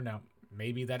slot corner. Now,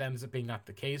 maybe that ends up being not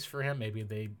the case for him. Maybe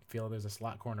they feel there's a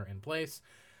slot corner in place.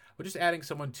 But just adding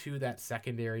someone to that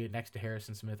secondary next to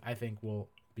Harrison Smith, I think will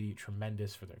be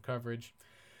tremendous for their coverage.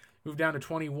 Move down to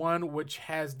 21, which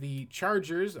has the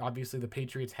Chargers. Obviously, the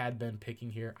Patriots had been picking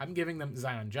here. I'm giving them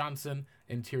Zion Johnson,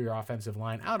 interior offensive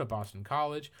line out of Boston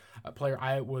College, a player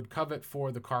I would covet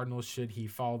for the Cardinals should he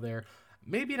fall there.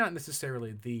 Maybe not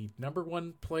necessarily the number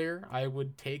one player I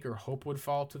would take or hope would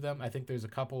fall to them. I think there's a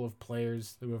couple of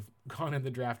players who have gone in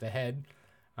the draft ahead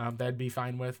that I'd be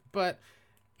fine with. But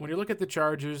when you look at the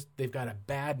Chargers, they've got a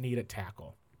bad need at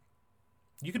tackle.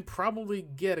 You could probably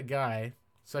get a guy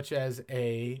such as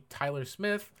a Tyler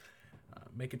Smith,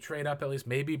 make a trade up at least,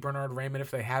 maybe Bernard Raymond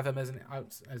if they have him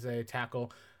as a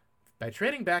tackle. By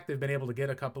trading back, they've been able to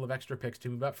get a couple of extra picks to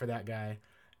move up for that guy.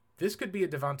 This could be a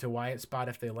Devonta Wyatt spot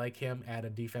if they like him at a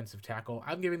defensive tackle.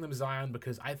 I'm giving them Zion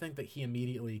because I think that he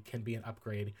immediately can be an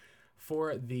upgrade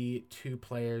for the two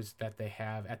players that they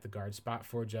have at the guard spot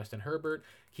for Justin Herbert.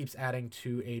 Keeps adding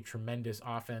to a tremendous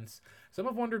offense. Some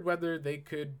have wondered whether they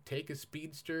could take a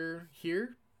speedster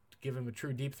here, give him a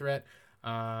true deep threat.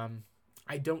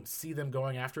 I don't see them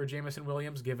going after Jameson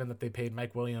Williams, given that they paid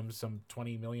Mike Williams some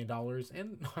 $20 million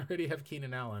and already have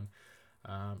Keenan Allen.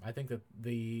 I think that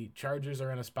the Chargers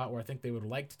are in a spot where I think they would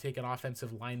like to take an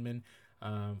offensive lineman.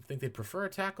 I think they'd prefer a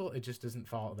tackle. It just doesn't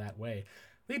fall that way.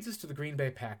 Leads us to the Green Bay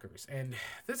Packers. And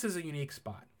this is a unique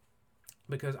spot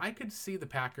because I could see the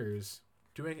Packers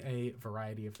doing a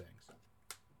variety of things.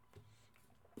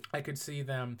 I could see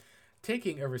them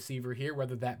taking a receiver here,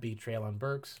 whether that be Treylon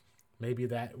Burks. Maybe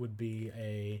that would be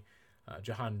a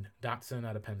Jahan Dotson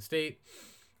out of Penn State.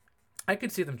 I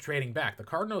could see them trading back. The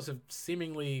Cardinals have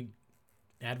seemingly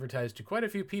advertised to quite a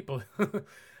few people,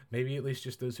 maybe at least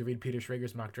just those who read Peter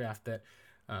Schrager's mock draft, that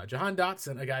Jahan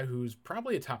Dotson, a guy who's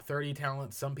probably a top 30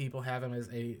 talent, some people have him as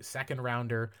a second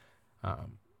rounder.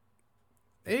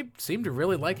 They seem to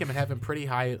really like him and have him pretty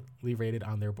highly rated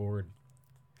on their board.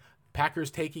 Packers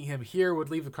taking him here would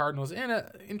leave the Cardinals in an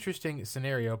interesting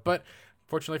scenario, but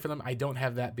fortunately for them, I don't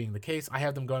have that being the case. I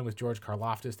have them going with George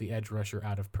Karlaftis, the edge rusher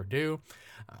out of Purdue.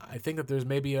 I think that there's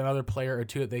maybe another player or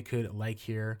two that they could like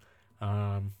here.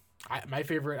 My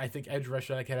favorite, I think, edge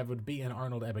rusher I could have would be an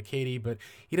Arnold Ebiketie, but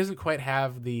he doesn't quite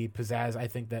have the pizzazz I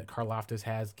think that Karlaftis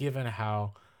has, given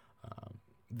how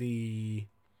the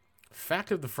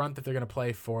fact of the front that they're going to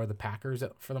play for the Packers,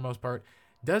 for the most part,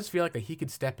 does feel like that he could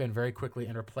step in very quickly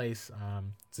and replace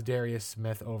Za'Darius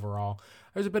Smith overall.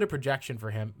 There's a bit of projection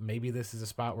for him. Maybe this is a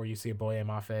spot where you see a Boye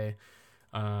Mafe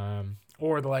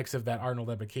or the likes of that Arnold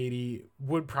Ebiketie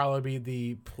would probably be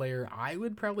the player I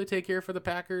would probably take here for the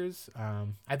Packers.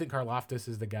 I think Karlaftis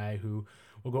is the guy who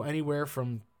will go anywhere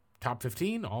from top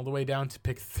 15 all the way down to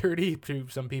pick 30. To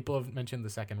some people have mentioned the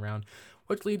second round,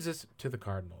 which leads us to the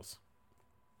Cardinals.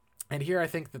 And here I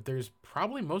think that there's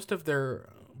probably most of their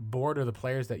board or the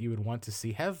players that you would want to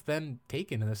see have been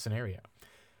taken in this scenario.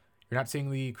 You're not seeing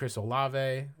the Chris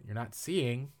Olave. You're not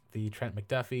seeing the Trent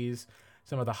McDuffies.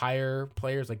 Some of the higher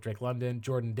players like Drake London.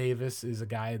 Jordan Davis is a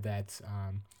guy that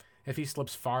if he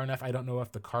slips far enough, I don't know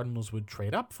if the Cardinals would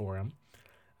trade up for him.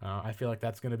 I feel like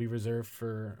that's going to be reserved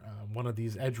for one of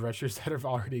these edge rushers that have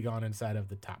already gone inside of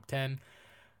the top 10.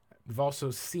 We've also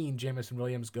seen Jameson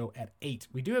Williams go at 8.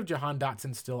 We do have Jahan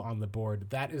Dotson still on the board.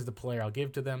 That is the player I'll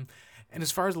give to them. And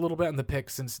as far as a little bit on the pick,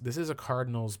 since this is a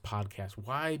Cardinals podcast,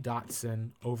 why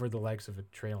Dotson over the likes of a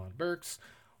Treylon Burks?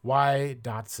 Why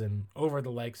Dotson over the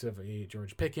likes of a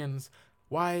George Pickens?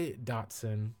 Why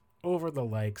Dotson over the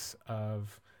likes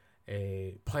of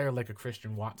a player like a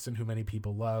Christian Watson, who many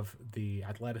people love, the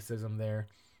athleticism there?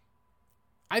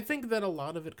 I think that a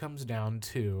lot of it comes down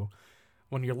to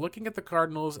when you're looking at the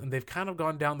Cardinals and they've kind of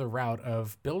gone down the route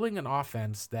of building an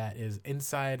offense that is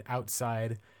inside,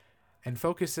 outside, and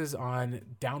focuses on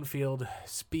downfield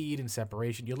speed and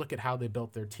separation. You look at how they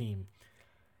built their team.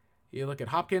 You look at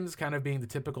Hopkins kind of being the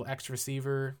typical X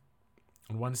receiver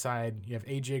on one side. You have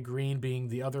A.J. Green being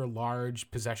the other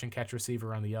large possession catch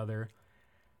receiver on the other.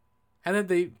 And then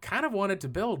they kind of wanted to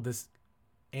build this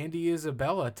Andy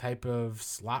Isabella type of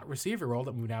slot receiver role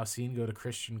that we've now seen go to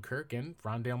Christian Kirk and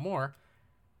Rondale Moore.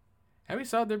 And we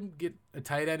saw them get a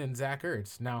tight end in Zach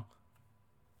Ertz. Now,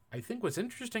 I think what's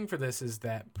interesting for this is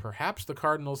that perhaps the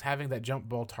Cardinals having that jump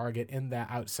ball target in that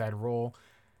outside role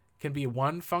can be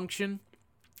one function.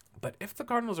 But if the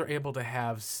Cardinals are able to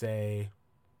have, say,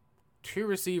 two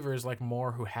receivers like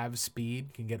Moore who have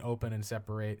speed, can get open and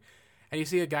separate, and you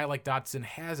see a guy like Dotson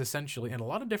has essentially, in a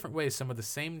lot of different ways, some of the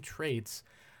same traits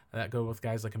that go with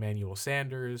guys like Emmanuel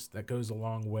Sanders, that goes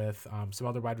along with some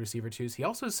other wide receiver twos. He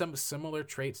also has some similar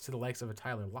traits to the likes of a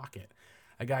Tyler Lockett,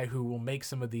 a guy who will make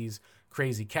some of these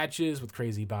crazy catches with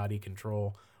crazy body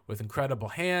control, with incredible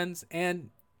hands, and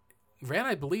ran,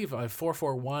 I believe, a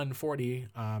 4.41 40,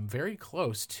 very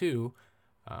close to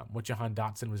what Jahan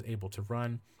Dotson was able to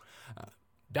run.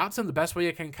 Dotson, the best way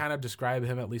I can kind of describe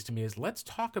him, at least to me, is let's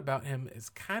talk about him as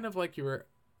kind of like you're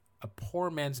a poor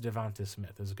man's Devonta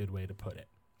Smith is a good way to put it.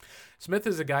 Smith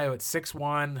is a guy who at 6'1",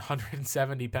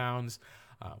 170 pounds,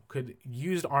 could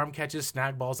use arm catches,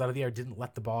 snag balls out of the air, didn't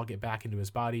let the ball get back into his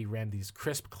body, ran these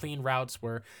crisp, clean routes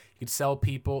where he could sell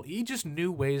people. He just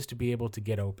knew ways to be able to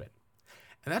get open.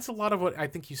 And that's a lot of what I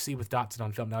think you see with Dotson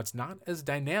on film. Now, it's not as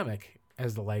dynamic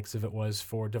as the likes of it was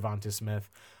for Devonta Smith.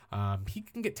 He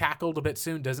can get tackled a bit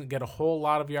soon, doesn't get a whole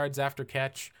lot of yards after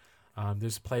catch.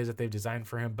 There's plays that they've designed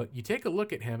for him, but you take a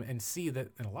look at him and see that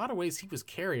in a lot of ways he was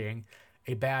carrying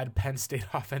a bad Penn State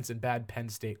offense and bad Penn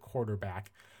State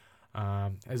quarterback,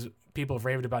 as people have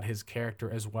raved about his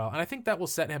character as well. And I think that will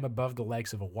set him above the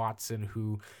likes of a Watson,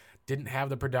 who didn't have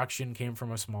the production, came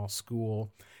from a small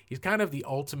school. He's kind of the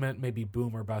ultimate maybe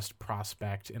boom or bust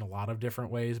prospect in a lot of different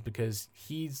ways, because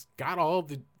he's got all of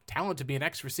the talent to be an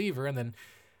ex-receiver, and then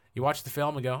you watch the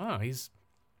film and go, oh,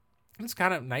 it's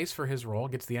kind of nice for his role,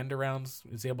 gets the end arounds,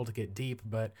 is able to get deep,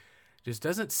 but just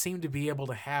doesn't seem to be able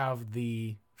to have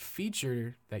the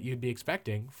feature that you'd be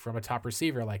expecting from a top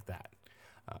receiver like that.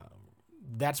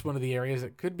 That's one of the areas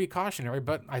that could be cautionary,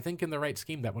 but I think in the right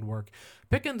scheme that would work.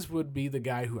 Pickens would be the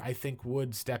guy who I think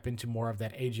would step into more of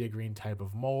that A.J. Green type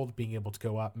of mold, being able to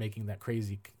go up, making that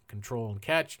crazy control and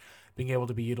catch, being able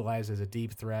to be utilized as a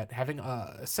deep threat, having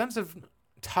a sense of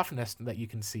toughness that you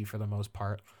can see for the most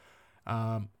part.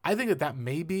 I think that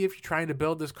may be, if you're trying to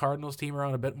build this Cardinals team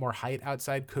around a bit more height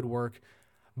outside, could work.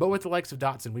 But with the likes of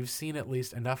Dotson, we've seen at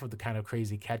least enough of the kind of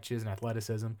crazy catches and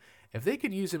athleticism. If they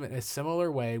could use him in a similar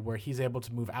way where he's able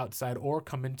to move outside or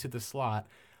come into the slot,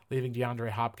 leaving DeAndre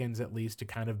Hopkins at least to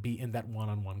kind of be in that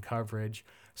one-on-one coverage,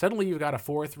 suddenly you've got a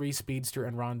 4-3 speedster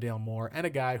in Rondale Moore and a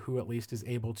guy who at least is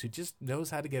able to just knows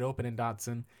how to get open in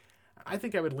Dotson. I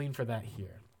think I would lean for that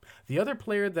here. The other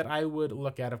player that I would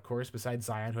look at, of course, besides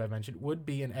Zion, who I mentioned, would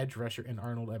be an edge rusher in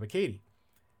Arnold Ebiketie.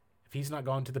 If he's not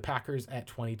gone to the Packers at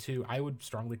 22, I would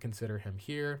strongly consider him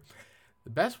here. The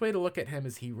best way to look at him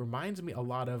is he reminds me a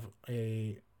lot of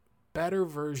a better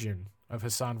version of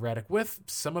Hassan Reddick with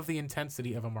some of the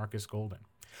intensity of a Marcus Golden.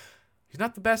 He's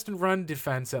not the best in run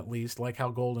defense, at least, like how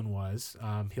Golden was.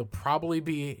 He'll probably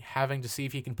be having to see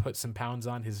if he can put some pounds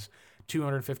on. His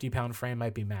 250-pound frame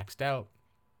might be maxed out.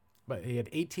 But he had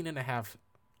 18.5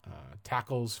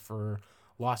 tackles for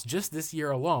loss just this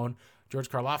year alone. George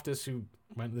Karlaftis, who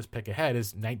went this pick ahead,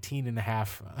 is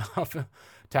 19.5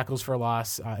 tackles for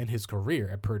loss in his career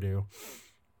at Purdue.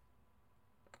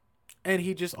 And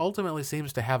he just ultimately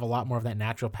seems to have a lot more of that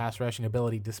natural pass rushing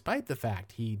ability, despite the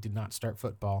fact he did not start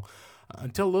football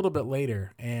until a little bit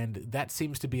later. And that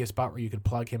seems to be a spot where you could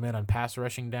plug him in on pass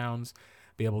rushing downs,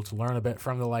 be able to learn a bit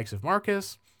from the likes of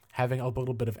Marcus, having a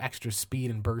little bit of extra speed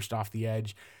and burst off the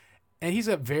edge. And he's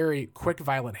got very quick,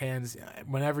 violent hands.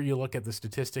 Whenever you look at the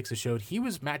statistics, it showed he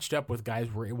was matched up with guys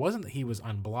where it wasn't that he was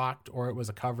unblocked or it was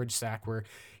a coverage sack where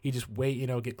he just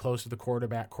get close to the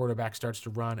quarterback starts to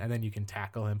run, and then you can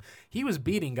tackle him. He was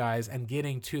beating guys and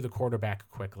getting to the quarterback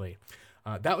quickly.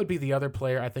 That would be the other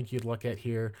player I think you'd look at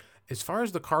here. As far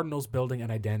as the Cardinals building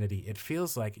an identity, it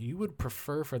feels like you would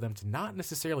prefer for them to not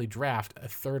necessarily draft a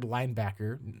third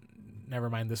linebacker. Never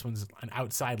mind, this one's an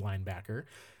outside linebacker.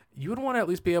 You would want to at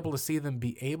least be able to see them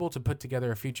be able to put together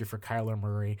a future for Kyler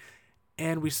Murray.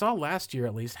 And we saw last year,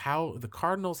 at least, how the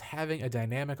Cardinals having a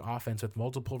dynamic offense with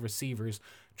multiple receivers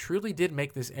truly did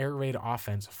make this air raid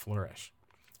offense flourish.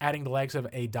 Adding the legs of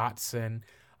a Dotson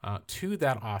to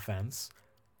that offense,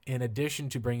 in addition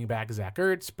to bringing back Zach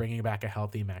Ertz, bringing back a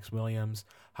healthy Max Williams,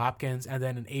 Hopkins, and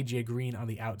then an A.J. Green on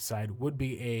the outside would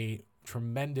be a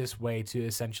tremendous way to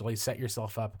essentially set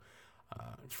yourself up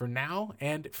for now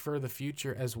and for the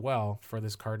future as well for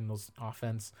this Cardinals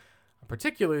offense,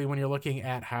 particularly when you're looking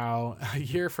at how a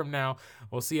year from now,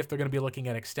 we'll see if they're going to be looking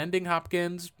at extending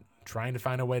Hopkins, trying to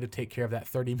find a way to take care of that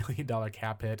 $30 million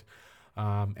cap hit.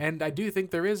 And I do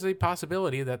think there is a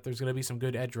possibility that there's going to be some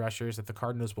good edge rushers that the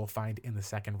Cardinals will find in the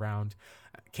second round.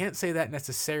 Can't say that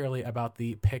necessarily about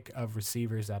the pick of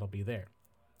receivers that'll be there.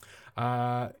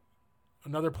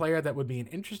 Another player that would be an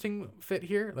interesting fit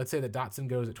here, let's say that Dotson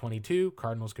goes at 22,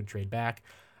 Cardinals could trade back.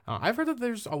 I've heard that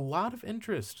there's a lot of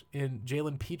interest in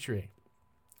Jalen Pitre,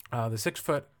 the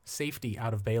 6-foot safety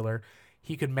out of Baylor.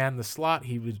 He could man the slot.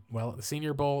 He was, at the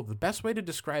Senior Bowl. The best way to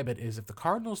describe it is if the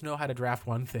Cardinals know how to draft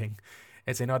one thing,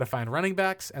 it's they know how to find running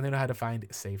backs and they know how to find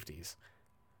safeties.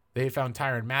 They found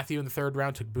Tyrann Mathieu in the third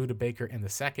round, took Budda Baker in the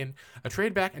second. A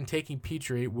trade back and taking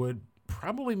Pitre would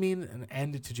probably mean an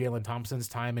end to Jalen Thompson's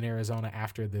time in Arizona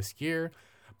after this year,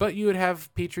 but you would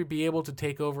have Pitre be able to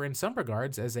take over in some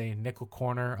regards as a nickel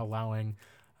corner, allowing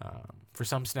for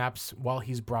some snaps while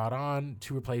he's brought on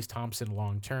to replace Thompson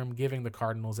long-term, giving the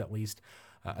Cardinals at least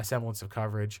a semblance of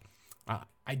coverage.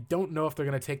 I don't know if they're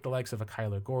going to take the likes of a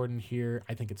Kyler Gordon here.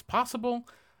 I think it's possible.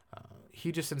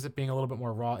 He just ends up being a little bit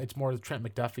more raw. It's more Trent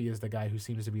McDuffie is the guy who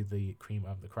seems to be the cream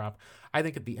of the crop. I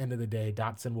think at the end of the day,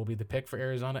 Dotson will be the pick for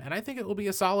Arizona, and I think it will be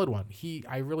a solid one.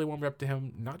 I really warmed up to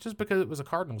him, not just because it was a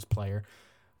Cardinals player,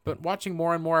 but watching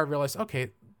more and more, I realized,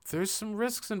 okay, there's some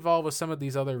risks involved with some of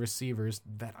these other receivers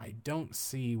that I don't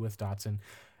see with Dotson.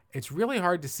 It's really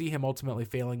hard to see him ultimately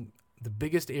failing. The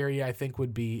biggest area, I think,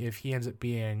 would be if he ends up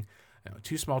being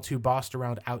too small, too bossed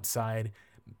around outside.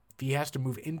 If he has to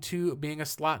move into being a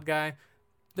slot guy,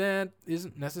 that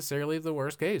isn't necessarily the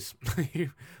worst case.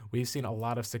 We've seen a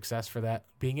lot of success for that.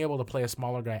 Being able to play a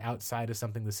smaller guy outside is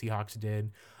something the Seahawks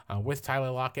did with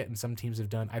Tyler Lockett, and some teams have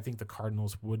done. I think the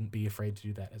Cardinals wouldn't be afraid to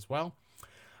do that as well.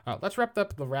 Let's wrap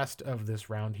up the rest of this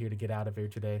round here to get out of here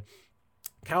today.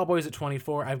 Cowboys at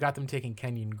 24. I've got them taking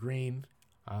Kenyon Green.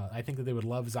 I think that they would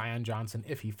love Zion Johnson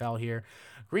if he fell here.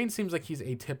 Green seems like he's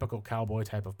a typical Cowboy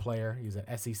type of player. He's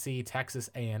at SEC, Texas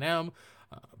A&M.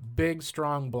 Big,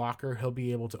 strong blocker. He'll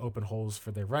be able to open holes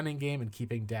for their running game, and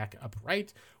keeping Dak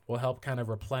upright will help kind of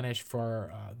replenish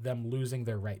for them losing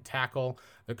their right tackle.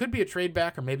 There could be a trade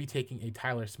back, or maybe taking a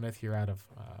Tyler Smith here out of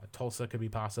Tulsa could be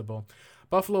possible.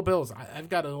 Buffalo Bills, I've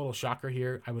got a little shocker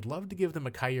here. I would love to give them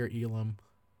a Kaiir Elam,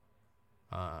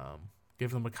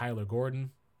 give them a Kyler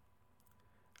Gordon.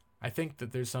 I think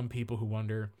that there's some people who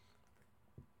wonder,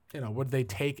 would they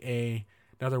take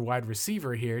another wide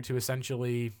receiver here to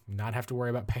essentially not have to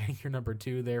worry about paying your number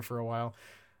 2 there for a while?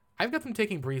 I've got them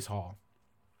taking Breece Hall.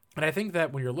 And I think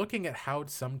that when you're looking at how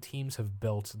some teams have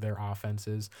built their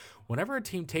offenses, whenever a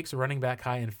team takes a running back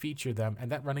high and feature them,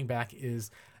 and that running back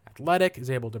is athletic, is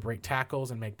able to break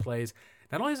tackles and make plays,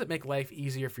 not only does it make life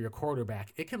easier for your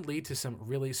quarterback, it can lead to some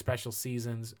really special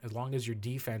seasons as long as your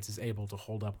defense is able to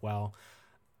hold up well.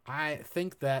 I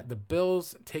think that the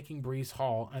Bills taking Breece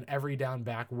Hall, an every down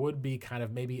back, would be kind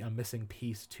of maybe a missing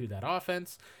piece to that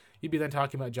offense. You'd be then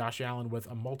talking about Josh Allen with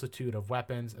a multitude of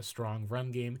weapons, a strong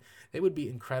run game. It would be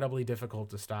incredibly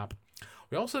difficult to stop.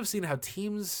 We also have seen how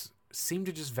teams seem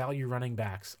to just value running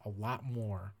backs a lot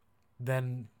more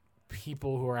than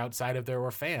people who are outside of there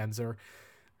or fans, or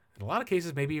in a lot of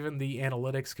cases, maybe even the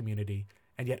analytics community.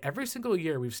 And yet every single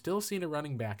year, we've still seen a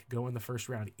running back go in the first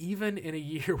round, even in a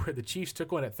year where the Chiefs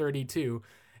took one at 32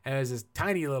 as this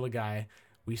tiny little guy.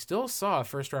 We still saw a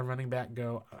first-round running back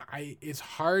go. It's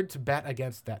hard to bet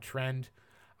against that trend.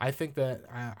 I think that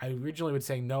I originally would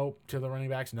say no to the running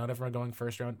backs, none of them are going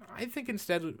first round. I think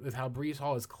instead, with how Breece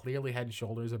Hall is clearly head and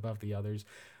shoulders above the others,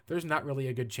 there's not really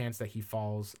a good chance that he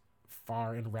falls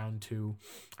far in round 2.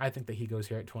 I think that he goes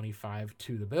here at 25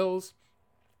 to the Bills.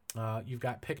 You've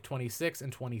got pick 26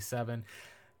 and 27.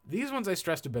 These ones I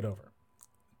stressed a bit over.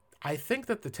 I think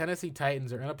that the Tennessee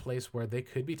Titans are in a place where they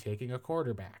could be taking a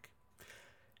quarterback.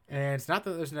 And it's not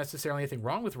that there's necessarily anything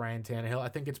wrong with Ryan Tannehill. I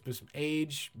think it's just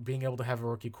age, being able to have a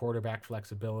rookie quarterback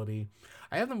flexibility.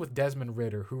 I have them with Desmond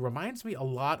Ridder, who reminds me a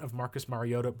lot of Marcus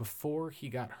Mariota before he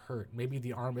got hurt. Maybe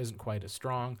the arm isn't quite as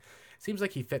strong. Seems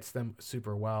like he fits them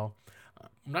super well.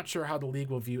 I'm not sure how the league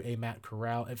will view a Matt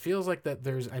Corral. It feels like that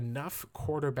there's enough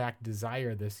quarterback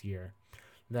desire this year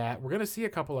that we're going to see a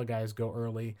couple of guys go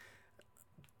early.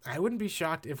 I wouldn't be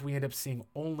shocked if we end up seeing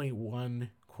only one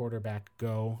quarterback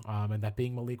go, and that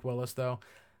being Malik Willis, though.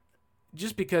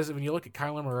 Just because when you look at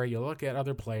Kyler Murray, you look at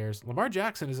other players, Lamar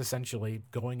Jackson is essentially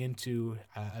going into,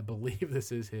 I believe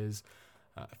this is his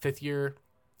 5th year.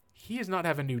 He does not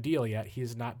have a new deal yet. He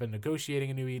has not been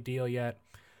negotiating a new deal yet.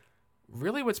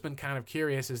 Really what's been kind of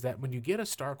curious is that when you get a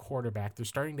star quarterback, they're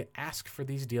starting to ask for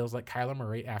these deals like Kyler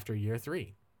Murray after year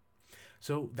 3.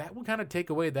 So that will kind of take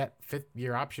away that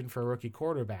 5th-year option for a rookie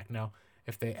quarterback. Now,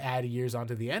 if they add years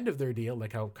onto the end of their deal,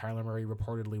 like how Kyler Murray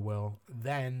reportedly will,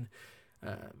 then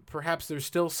perhaps there's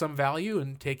still some value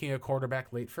in taking a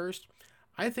quarterback late first.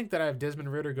 I think that I have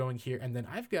Desmond Ridder going here, and then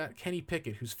I've got Kenny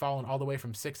Pickett, who's fallen all the way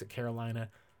from 6 at Carolina.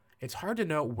 It's hard to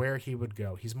know where he would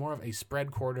go. He's more of a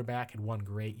spread quarterback in one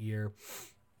great year.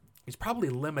 He's probably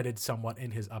limited somewhat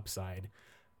in his upside.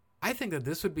 I think that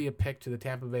this would be a pick to the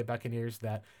Tampa Bay Buccaneers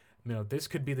that, this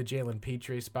could be the Jalen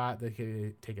Petrie spot. They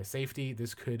could take a safety.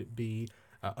 This could be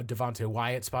a Devontae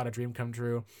Wyatt spot, a dream come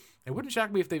true. It wouldn't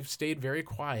shock me if they've stayed very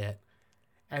quiet,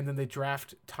 and then they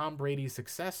draft Tom Brady's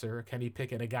successor, Kenny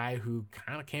Pickett, a guy who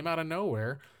kind of came out of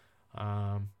nowhere,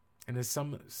 and there's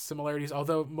some similarities,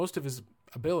 although most of his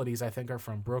abilities, I think, are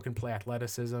from broken play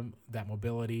athleticism, that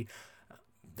mobility.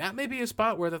 That may be a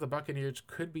spot where the Buccaneers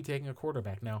could be taking a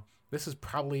quarterback. Now, this is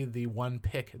probably the one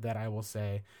pick that I will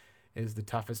say is the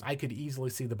toughest. I could easily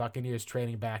see the Buccaneers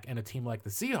trading back and a team like the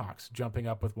Seahawks jumping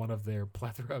up with one of their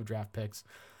plethora of draft picks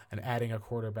and adding a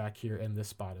quarterback here in this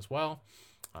spot as well.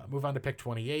 Move on to pick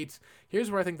 28. Here's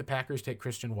where I think the Packers take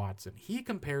Christian Watson. He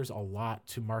compares a lot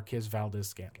to Marquez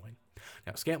Valdes-Scantling.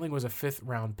 Now, Scantling was a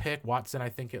 5th-round pick. Watson, I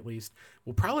think at least,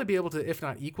 will probably be able to, if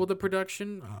not equal the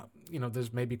production.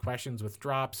 There's maybe questions with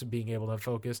drops, being able to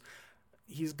focus.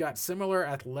 He's got similar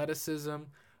athleticism,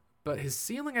 but his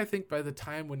ceiling, I think, by the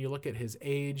time when you look at his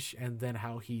age and then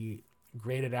how he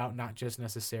graded out, not just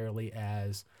necessarily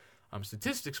as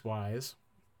statistics-wise,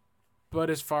 but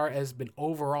as far as been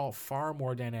overall far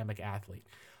more dynamic athlete.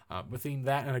 Within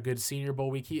that and a good Senior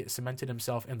Bowl week, he cemented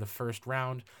himself in the 1st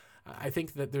round. I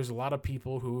think that there's a lot of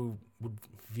people who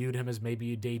viewed him as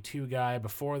maybe a day 2 guy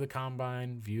before the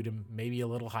combine, viewed him maybe a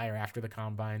little higher after the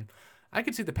combine. I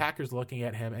could see the Packers looking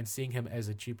at him and seeing him as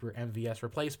a cheaper MVS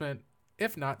replacement,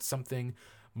 if not something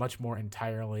much more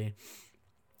entirely.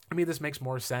 I mean, this makes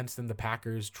more sense than the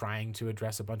Packers trying to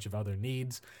address a bunch of other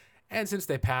needs. And since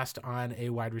they passed on a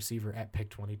wide receiver at pick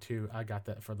 22, I got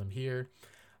that for them here.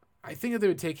 I think that they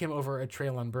would take him over a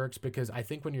Treylon Burks because I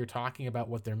think when you're talking about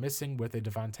what they're missing with a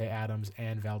Devontae Adams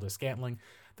and Valdes-Scantling,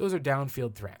 those are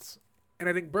downfield threats. And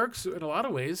I think Burks, in a lot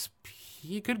of ways,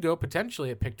 he could go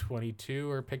potentially at pick 22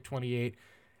 or pick 28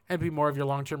 and be more of your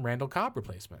long-term Randall Cobb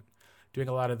replacement, doing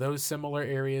a lot of those similar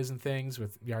areas and things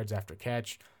with yards after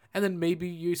catch. And then maybe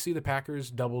you see the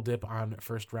Packers double dip on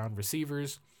 1st-round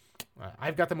receivers.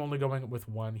 I've got them only going with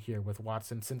one here with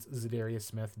Watson since Zadarius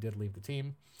Smith did leave the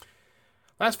team.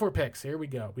 Last 4 picks. Here we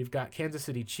go. We've got Kansas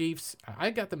City Chiefs. I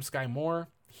got them Sky Moore.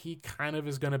 He kind of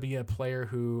is going to be a player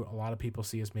who a lot of people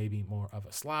see as maybe more of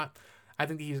a slot. I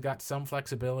think he's got some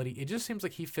flexibility. It just seems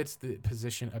like he fits the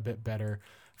position a bit better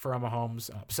for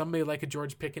Mahomes. Some may like a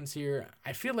George Pickens here.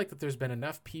 I feel like that there's been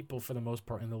enough people for the most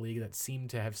part in the league that seem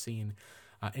to have seen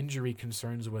injury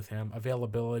concerns with him,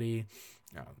 availability.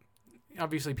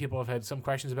 Obviously, people have had some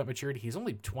questions about maturity. He's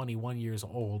only 21 years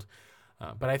old.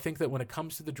 But I think that when it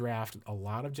comes to the draft, a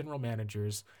lot of general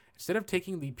managers, instead of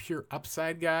taking the pure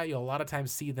upside guy, you'll a lot of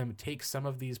times see them take some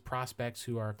of these prospects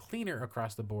who are cleaner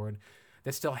across the board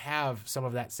that still have some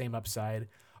of that same upside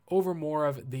over more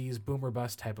of these boomer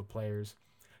bust type of players.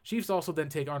 Chiefs also then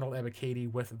take Arnold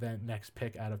Ebiketie with the next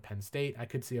pick out of Penn State. I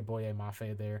could see a Boye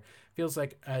Mafe there. Feels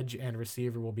like edge and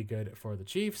receiver will be good for the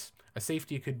Chiefs. A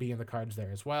safety could be in the cards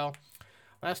there as well.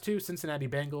 Last 2, Cincinnati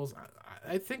Bengals.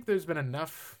 I think there's been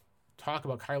enough talk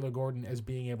about Kyler Gordon as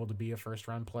being able to be a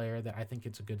 1st-round player that I think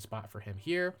it's a good spot for him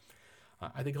here.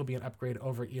 I think he'll be an upgrade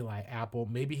over Eli Apple.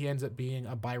 Maybe he ends up being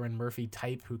a Byron Murphy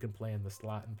type who can play in the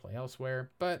slot and play elsewhere.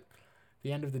 But at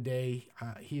the end of the day,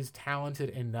 he's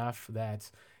talented enough that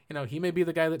he may be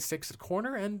the guy that sticks at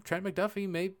corner, and Trent McDuffie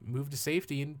may move to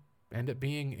safety and end up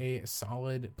being a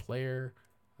solid player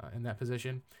in that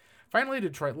position. Finally,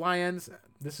 Detroit Lions.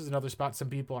 This is another spot some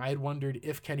people, I had wondered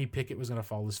if Kenny Pickett was going to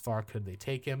fall this far. Could they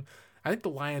take him? I think the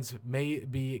Lions may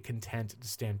be content to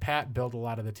stand pat, build a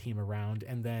lot of the team around,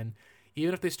 and then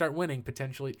even if they start winning,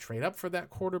 potentially trade up for that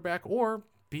quarterback or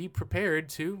be prepared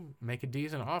to make a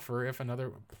decent offer if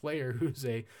another player who's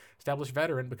a established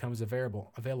veteran becomes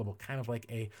available, kind of like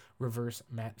a reverse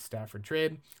Matt Stafford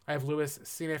trade. I have Louis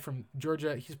Cine from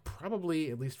Georgia. He's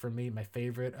probably, at least for me, my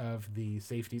favorite of the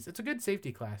safeties. It's a good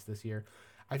safety class this year.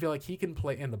 I feel like he can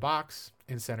play in the box,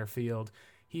 in center field.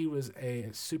 He was a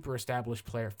super established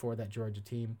player for that Georgia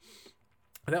team.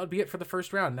 And that would be it for the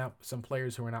 1st round. Now, some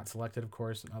players who were not selected, of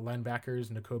course, linebackers,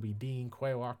 Nakobe Dean,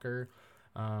 Quay Walker.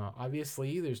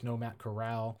 Obviously, there's no Matt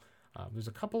Corral. There's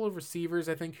a couple of receivers,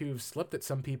 I think, who've slipped that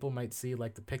some people might see,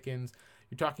 like the Pickens.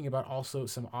 You're talking about also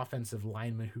some offensive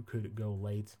linemen who could go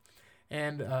late.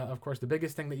 And, of course, the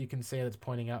biggest thing that you can say that's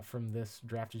pointing out from this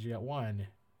draft is you got 1,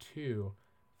 2,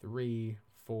 3,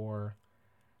 4,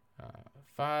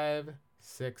 5,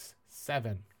 6,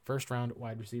 7 1st-round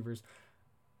wide receivers.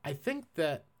 I think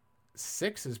that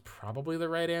 6 is probably the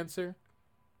right answer,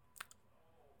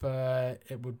 but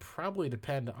it would probably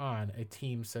depend on a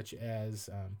team such as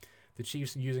the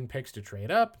Chiefs using picks to trade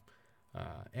up,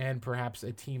 and perhaps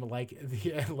a team like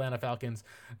the Atlanta Falcons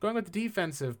going with the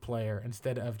defensive player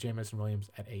instead of Jamison Williams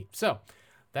at 8. So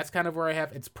that's kind of where I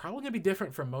have. It's probably going to be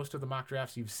different from most of the mock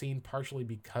drafts you've seen, partially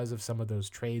because of some of those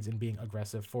trades and being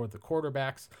aggressive for the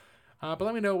quarterbacks. But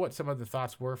let me know what some of the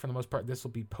thoughts were. For the most part, this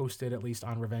will be posted at least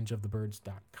on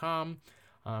revengeofthebirds.com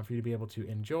for you to be able to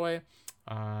enjoy.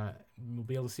 We'll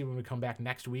be able to see when we come back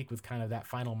next week with kind of that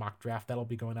final mock draft. That'll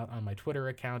be going out on my Twitter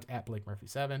account at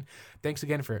BlakeMurphy7. Thanks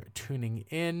again for tuning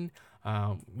in.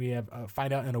 We have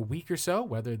find out in a week or so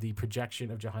whether the projection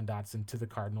of Jahan Dotson to the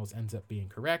Cardinals ends up being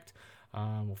correct.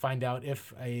 We'll find out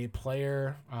if a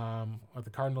player of the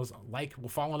Cardinals will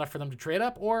fall enough for them to trade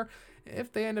up, or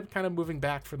if they end up kind of moving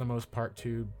back for the most part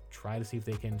to try to see if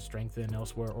they can strengthen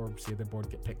elsewhere or see their board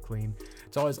get picked clean.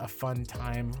 It's always a fun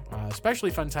time,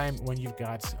 especially fun time when you've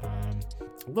got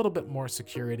a little bit more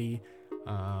security,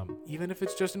 even if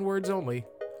it's just in words only,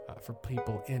 for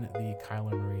people in the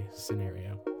Kyler Murray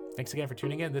scenario. Thanks again for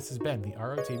tuning in. This has been the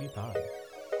ROTV Pod.